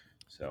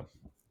 So,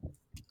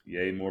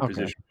 yay, more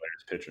position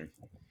players pitching.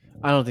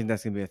 I don't think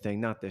that's going to be a thing.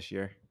 Not this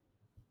year.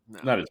 No.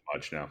 Not as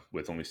much now.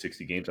 With only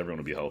 60 games, everyone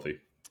will be healthy.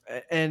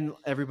 And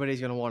everybody's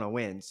going to want to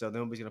win. So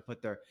nobody's going to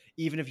put their,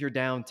 even if you're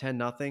down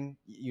 10-0,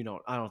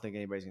 I don't think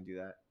anybody's going to do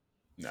that.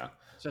 No.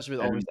 Especially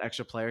with all these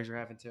extra players you're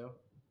having too.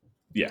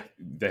 Yeah,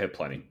 they have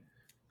plenty.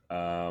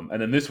 And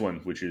then this one,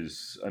 which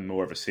is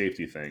more of a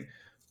safety thing.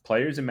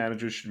 Players and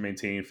managers should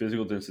maintain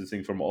physical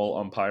distancing from all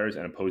umpires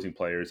and opposing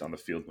players on the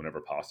field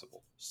whenever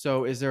possible.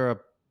 So is there a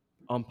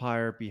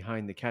umpire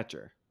behind the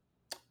catcher?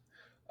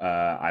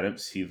 I don't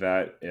see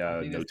that.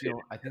 I think that's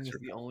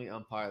the only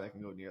umpire that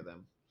can go near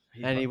them.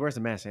 And he wears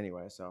a mask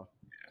anyway, so.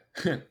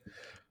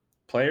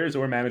 Players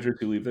or managers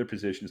who leave their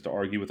positions to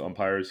argue with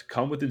umpires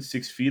come within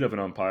 6 feet of an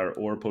umpire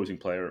or opposing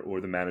player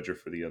or the manager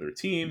for the other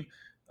team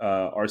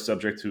are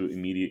subject to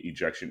immediate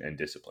ejection and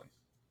discipline.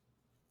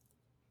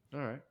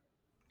 All right.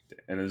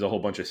 And there's a whole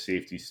bunch of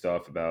safety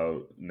stuff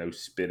about no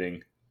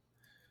spitting.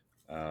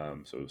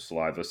 So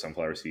saliva,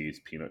 sunflower seeds,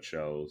 peanut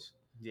shells.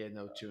 Yeah,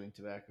 no chewing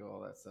tobacco,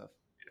 all that stuff.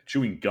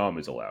 Chewing gum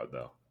is allowed,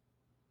 though.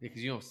 Yeah,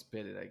 because you don't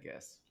spit it, I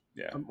guess.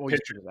 Yeah. Or you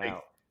spit it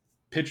out.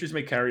 Pitchers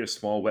may carry a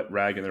small wet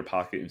rag in their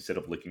pocket instead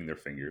of licking their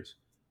fingers.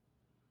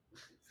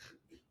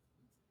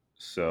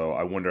 So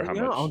I wonder how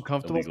You know how much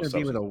uncomfortable it's illegal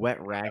gonna be with a substances.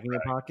 wet rag in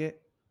your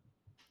pocket.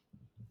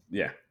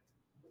 Yeah,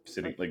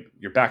 sitting like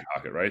your back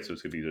pocket, right? So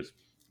it's gonna be just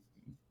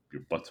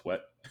your butt's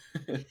wet.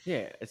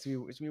 Yeah, it's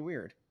gonna be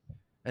weird.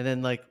 And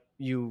then like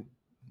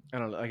I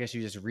don't know. I guess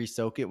you just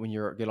re-soak it when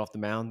you get off the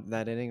mound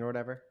that inning or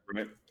whatever.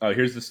 Right.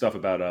 Here's the stuff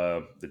about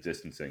the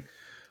distancing.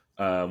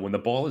 When the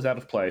ball is out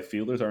of play,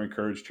 fielders are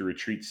encouraged to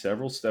retreat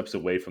several steps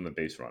away from the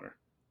base runner.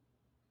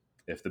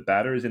 If the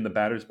batter is in the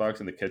batter's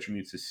box and the catcher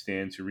needs to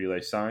stand to relay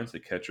signs, the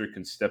catcher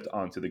can step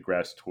onto the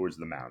grass towards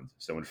the mound,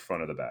 so in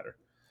front of the batter.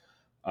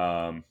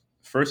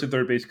 First and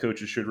third base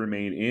coaches should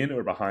remain in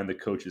or behind the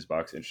coach's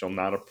box and shall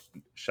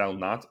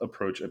not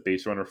approach a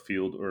base runner,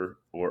 field,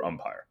 or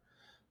umpire.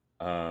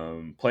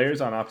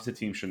 Players on opposite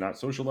teams should not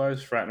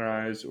socialize,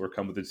 fraternize, or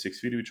come within 6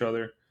 feet of each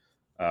other.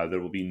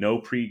 There will be no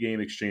pregame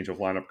exchange of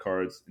lineup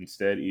cards.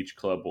 Instead, each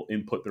club will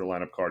input their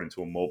lineup card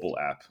into a mobile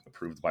app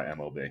approved by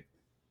MLB.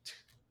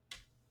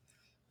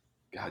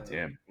 God Oh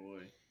damn.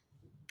 boy.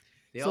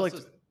 They So like,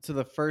 also so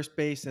the first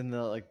base and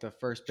the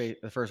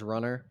first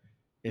runner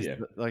is Yeah.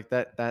 like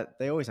that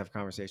they always have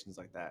conversations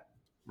like that.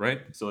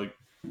 Right? So, like,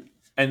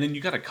 and then you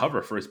got to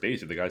cover first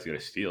base if the guy's going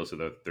to steal, so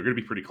they're going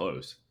to be pretty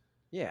close.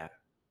 Yeah.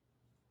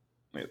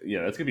 Like,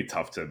 yeah, that's going to be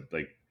tough to,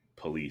 like,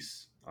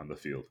 police on the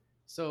field.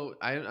 So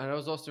I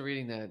was also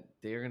reading that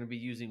they're going to be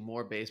using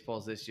more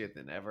baseballs this year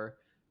than ever,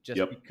 just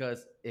Yep.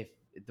 because if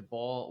the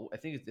ball, I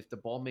think if the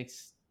ball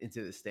makes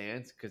into the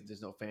stands because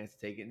there's no fans to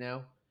take it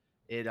now,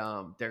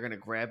 they're going to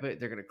grab it,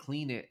 they're going to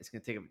clean it. It's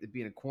going to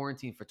be in a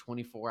quarantine for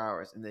 24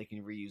 hours, and they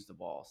can reuse the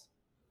balls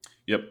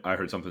Yep. I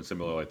heard something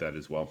similar like that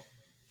as well.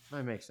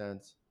 That makes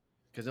sense.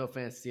 because no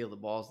fans steal the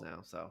balls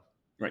now. So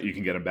Right. You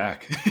can get them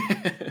back.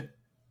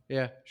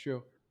 Yeah,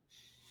 sure.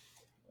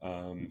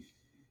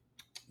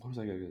 What was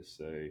I going to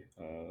say?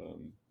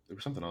 There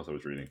was something else I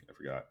was reading. I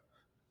forgot.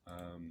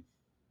 Um,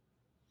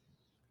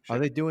 Are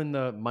shit. they doing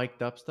the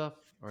mic'd up stuff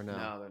or no?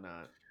 no, they're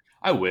not.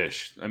 I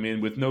wish. I mean,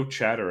 with no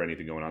chat or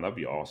anything going on, that'd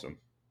be awesome.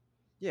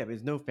 Yeah, but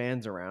there's no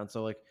fans around,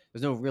 so like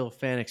there's no real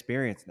fan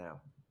experience now.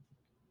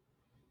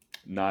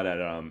 Not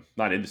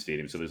in the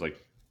stadium. So there's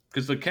like,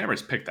 because the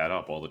cameras pick that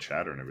up, all the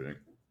chatter and everything.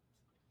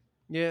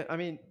 Yeah, I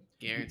mean,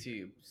 Guarantee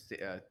you,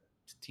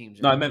 teams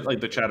are No, I going to meant like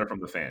play. the chatter from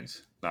the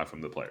fans, not from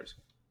the players.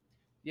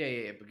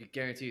 Yeah. But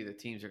guarantee you, the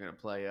teams are going to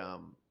play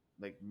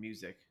like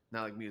music,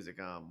 not like music.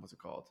 What's it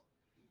called?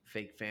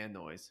 Fake fan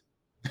noise.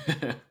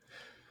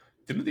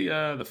 Didn't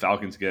the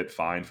Falcons get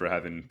fined for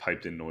having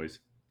piped in noise?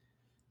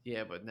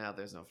 Yeah, but now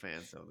there's no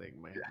fans, so they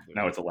might have to do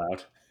Now it. it's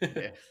allowed.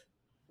 Yeah.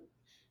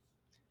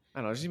 I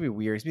don't know. It's just gonna be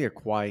weird. It's gonna be a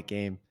quiet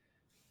game.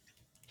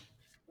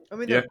 I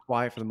mean, Yeah. they're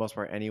quiet for the most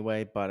part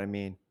anyway, but I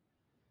mean,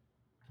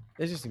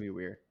 it's just gonna be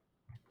weird.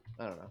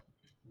 I don't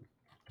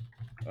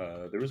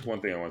know. There was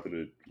one thing I wanted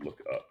to look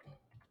up.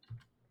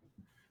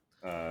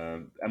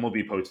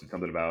 MLB posted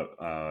something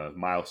about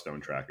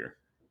milestone tracker.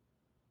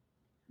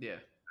 Yeah.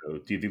 So,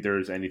 do you think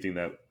there's anything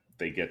that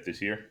they get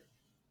this year?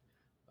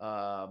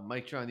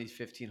 Mike Trout needs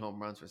 15 home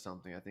runs for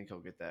something. I think he'll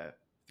get that.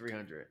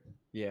 300.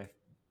 Yeah,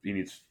 He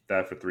needs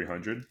that for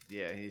 300.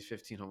 Yeah, he needs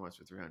 15 home runs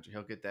for 300.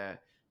 He'll get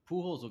that.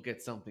 Pujols will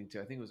get something too.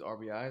 I think it was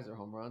RBIs or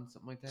home runs,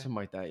 something like that. something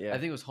like that. Yeah. I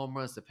think it was home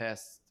runs to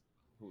pass.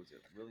 Who was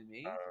it? Willie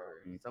Mays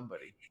or Um,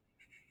 somebody?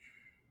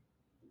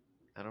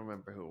 I don't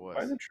remember who it Why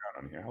was. isn't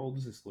Trout on here? How old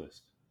is this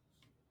list?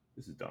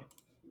 This is dumb.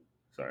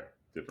 Sorry,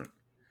 different.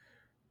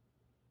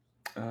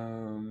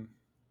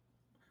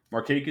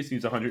 Markakis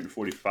needs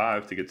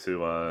 145 to get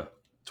to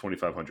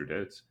 2,500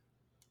 hits.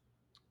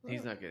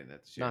 He's not getting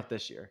that this year. Not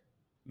this year.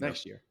 No.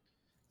 Next year.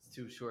 It's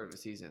too short of a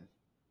season.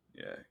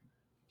 Yeah.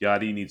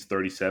 Yachty needs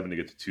 37 to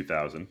get to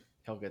 2,000.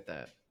 He'll get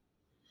that.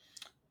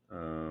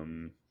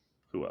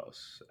 Who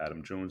else?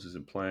 Adam Jones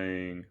isn't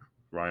playing.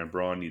 Ryan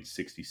Braun needs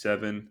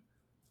 67.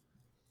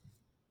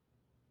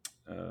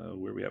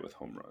 Where are we at with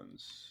home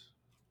runs?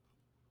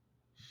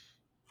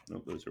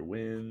 Nope, those are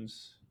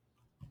wins.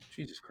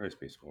 Jesus Christ,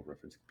 baseball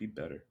reference. Be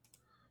better.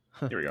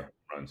 Here we go.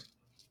 Runs.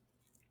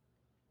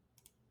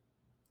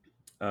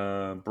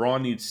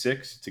 Braun needs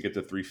 6 to get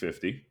to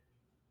 350.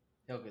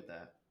 He'll get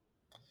that.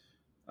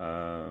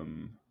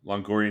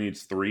 Longoria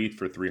needs 3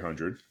 for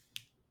 300.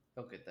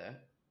 He'll get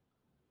that.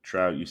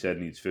 Trout, you said,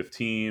 needs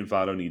 15.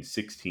 Votto needs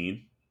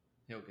 16.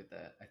 He'll get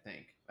that, I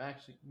think.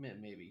 Actually,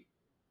 maybe.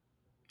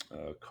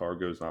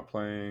 Cargo's not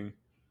playing.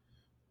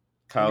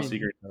 Kyle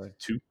Seager really.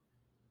 needs 2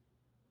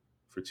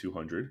 for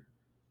 200.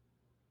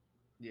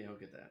 Yeah, he'll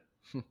get that.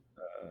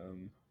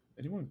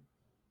 Anyone?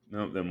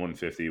 No, then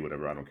 150,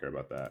 whatever. I don't care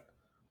about that.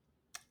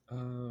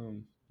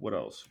 What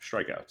else?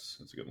 Strikeouts.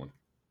 That's a good one.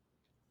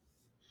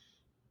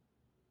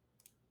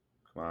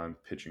 Come on,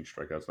 pitching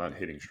strikeouts, not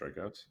hitting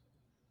strikeouts.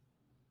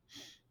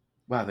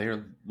 Wow, they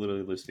are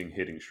literally listing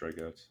hitting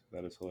strikeouts.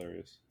 That is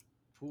hilarious.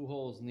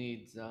 Pujols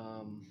needs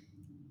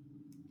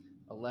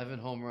 11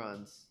 home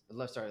runs.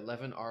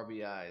 11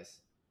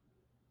 RBIs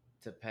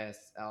to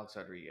pass Alex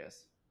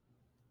Rodriguez.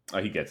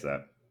 He gets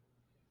that.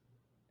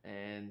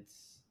 And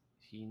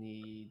he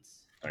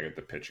needs I get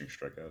the pitching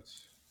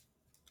strikeouts.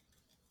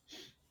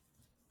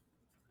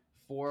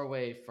 4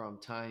 away from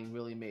tying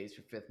Willie Mays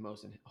for 5th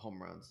most in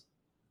home runs.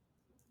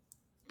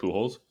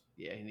 Pujols?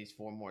 Yeah, he needs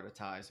 4 more to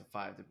tie, so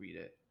 5 to beat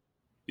it.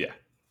 Yeah.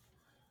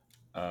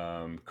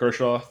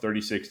 Kershaw,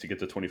 36 to get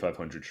to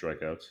 2,500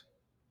 strikeouts.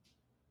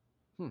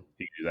 Hmm.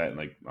 He can do that in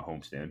like a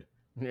homestand.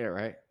 Yeah,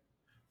 right.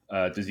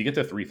 Does he get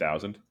to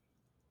 3,000?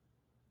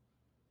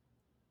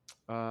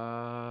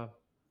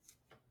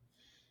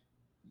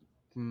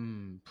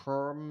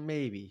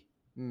 Maybe.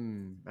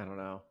 I don't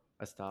know.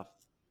 That's tough.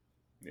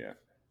 Yeah.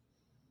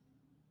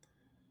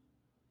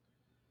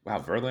 Wow,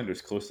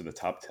 Verlander's close to the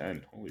top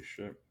 10. Holy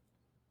shit.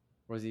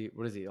 What is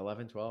he?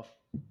 11, 12?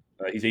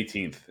 He's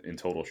 18th in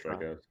total Oh,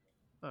 strikeouts.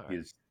 all right.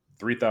 He's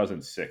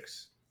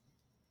 3,006.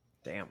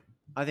 Damn.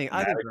 I think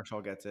Kershaw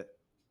gets it.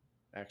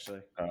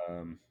 Actually.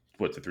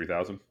 What, to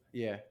 3,000?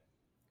 Yeah.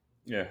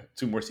 Yeah,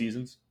 2 more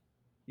seasons.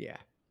 Yeah.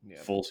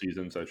 Full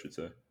seasons, I should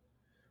say.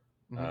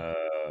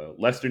 Mhm.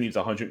 Lester needs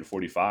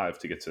 145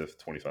 to get to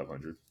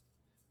 2,500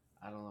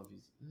 I don't know if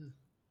he's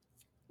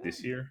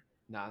this year.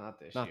 Nah, not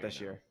this year. Not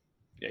this year.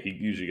 Yeah, he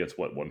usually gets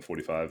what,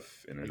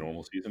 145 in a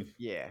normal season.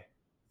 Yeah.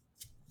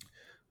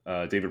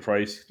 David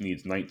Price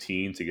needs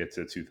 19 to get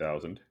to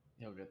 2,000.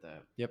 He'll get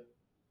that. Yep.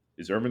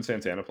 Is Urban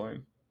Santana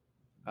playing?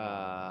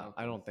 I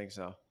don't think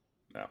so.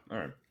 No. All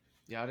right.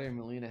 Yadier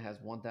Molina has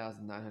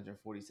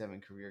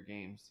 1,947 career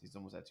games. He's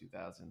almost at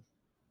 2,000.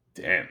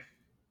 Damn.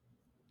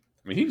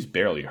 I mean, he's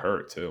barely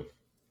hurt too.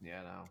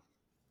 Yeah, no.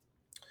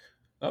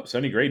 Oh,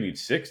 Sonny Gray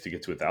needs 6 to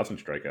get to 1,000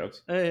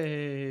 strikeouts.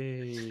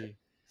 Hey,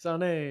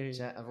 Sonny.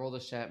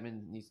 Aroldis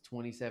Chapman needs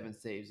 27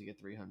 saves to get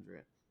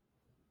 300.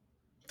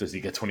 Does he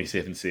get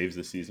 27 saves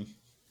this season?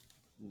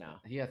 No.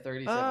 He had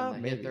 37.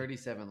 He maybe. had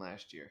 37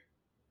 last year.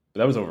 But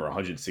that was over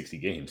 160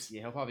 games.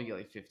 Yeah, he'll probably get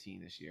like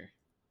 15 this year.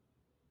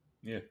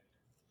 Yeah.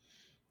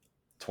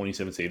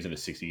 27 saves in a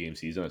 60-game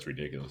season. That's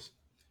ridiculous.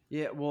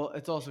 Yeah, well,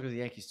 it's also because the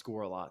Yankees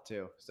score a lot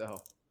too,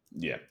 so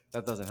Yeah.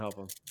 that doesn't help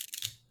him.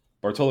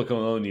 Bartolo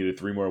Colon needed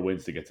 3 more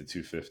wins to get to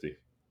 250.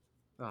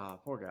 Ah,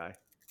 poor guy.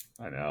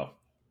 I know.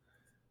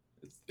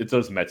 It's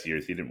those Mets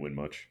years. He didn't win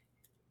much.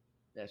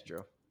 That's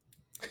true.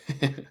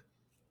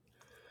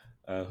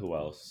 Who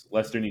else?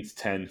 Lester needs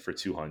 10 for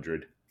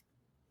 200,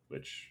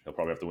 which he'll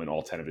probably have to win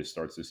all 10 of his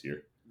starts this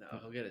year. No,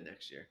 he'll get it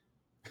next year.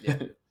 Yeah.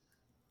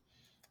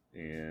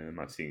 And I'm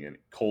not seeing any.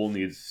 Cole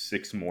needs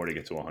 6 more to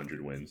get to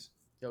 100 wins.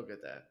 He'll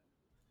get that.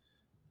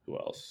 Who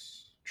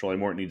else? Charlie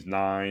Morton needs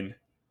 9.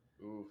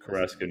 Ooh,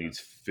 Carrasco needs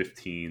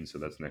 15, so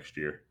that's next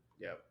year.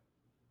 Yep.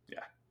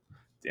 Yeah.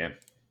 Damn.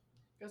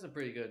 Got some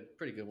pretty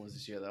good ones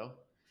this year, though.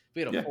 If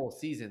we had a full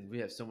season, we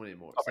have so many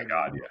more. Oh my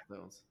God, yeah.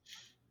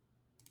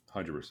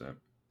 100%.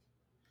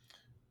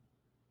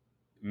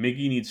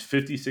 Miggy needs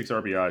 56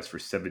 RBIs for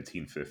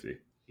 1,750.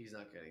 He's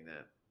not getting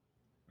that.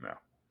 No.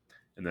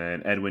 And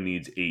then Edwin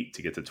needs 8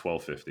 to get to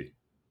 1,250.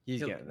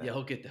 He's getting that. Yeah,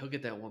 he'll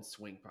get that one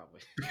swing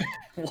probably.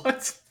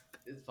 What?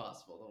 It's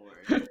possible. Don't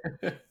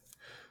worry.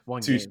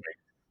 One Two game. swings,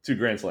 2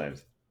 grand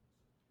slams.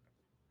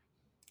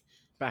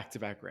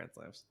 Back-to-back Grand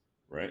Slams.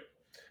 Right.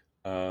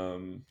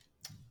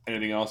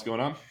 Anything else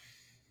going on?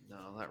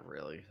 No, not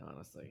really.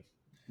 Honestly.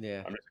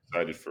 Yeah. I'm just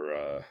excited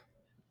for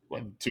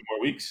 2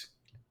 more weeks.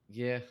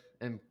 Yeah,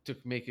 and to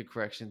make a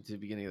correction to the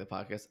beginning of the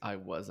podcast, I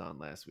was on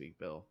last week,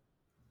 Bill.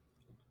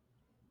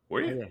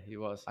 Were Oh, you? yeah, he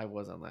was. I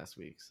was on last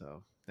week,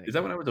 so Is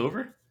that when I was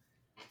over?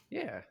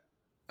 Yeah.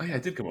 Oh yeah, I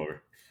did come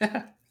over.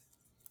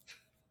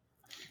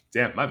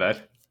 Damn, my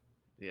bad.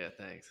 Yeah,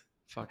 thanks.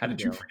 How did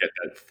you forget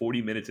that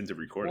 40 minutes into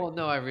recording? Well,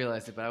 no, I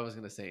realized it, but I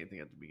wasn't going to say anything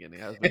at the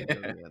beginning. I was going to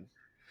do it again.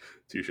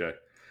 Touche.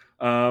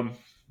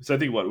 So I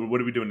think what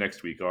are we doing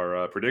next week?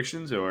 Our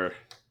predictions or?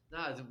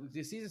 Nah,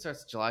 the season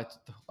starts July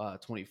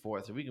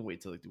 24th, so we can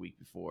wait till like the week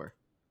before.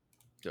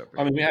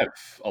 I mean, we have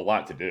a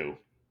lot to do.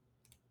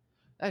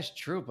 That's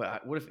true,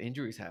 but what if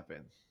injuries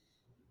happen?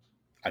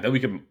 I know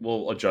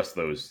we'll adjust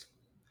those.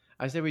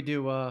 I say we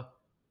do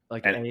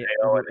like And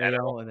AL and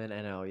NL. and then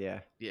NL,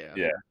 yeah. Yeah.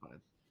 Yeah.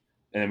 Fine.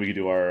 And then we could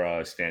do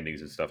our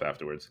standings and stuff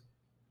afterwards.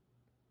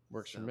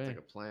 Works for Sounds me. like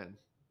a plan.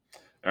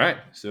 All right.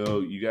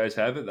 So you guys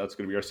have it. That's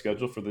going to be our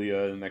schedule for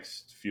the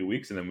next few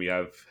weeks. And then we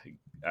have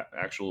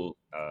actual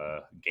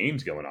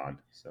games going on.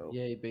 So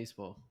Yay,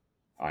 baseball.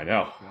 I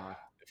know. God.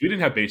 If we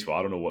didn't have baseball,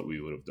 I don't know what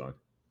we would have done.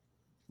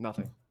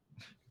 Nothing.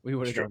 We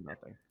would have Sure. done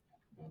nothing.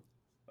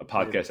 A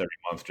podcast every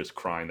month just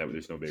crying that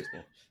there's no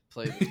baseball.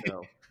 Play the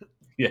show.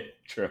 Yeah,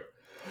 true.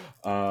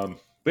 But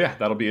yeah,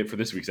 that'll be it for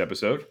this week's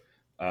episode.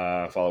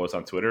 Follow us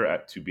on Twitter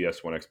at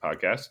 2BS1X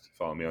Podcast.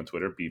 Follow me on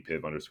Twitter,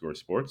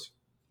 bpiv_sports.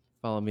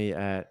 Follow me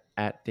at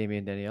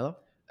Damian Daniello.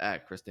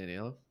 At Chris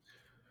Daniello.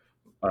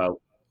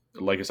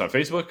 Like us on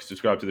Facebook.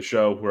 Subscribe to the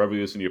show wherever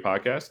you listen to your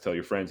podcast. Tell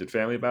your friends and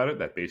family about it,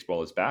 that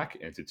baseball is back,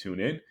 and to tune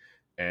in.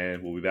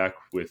 And we'll be back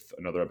with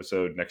another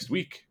episode next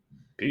week.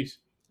 Peace.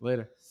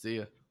 Later. See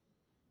ya.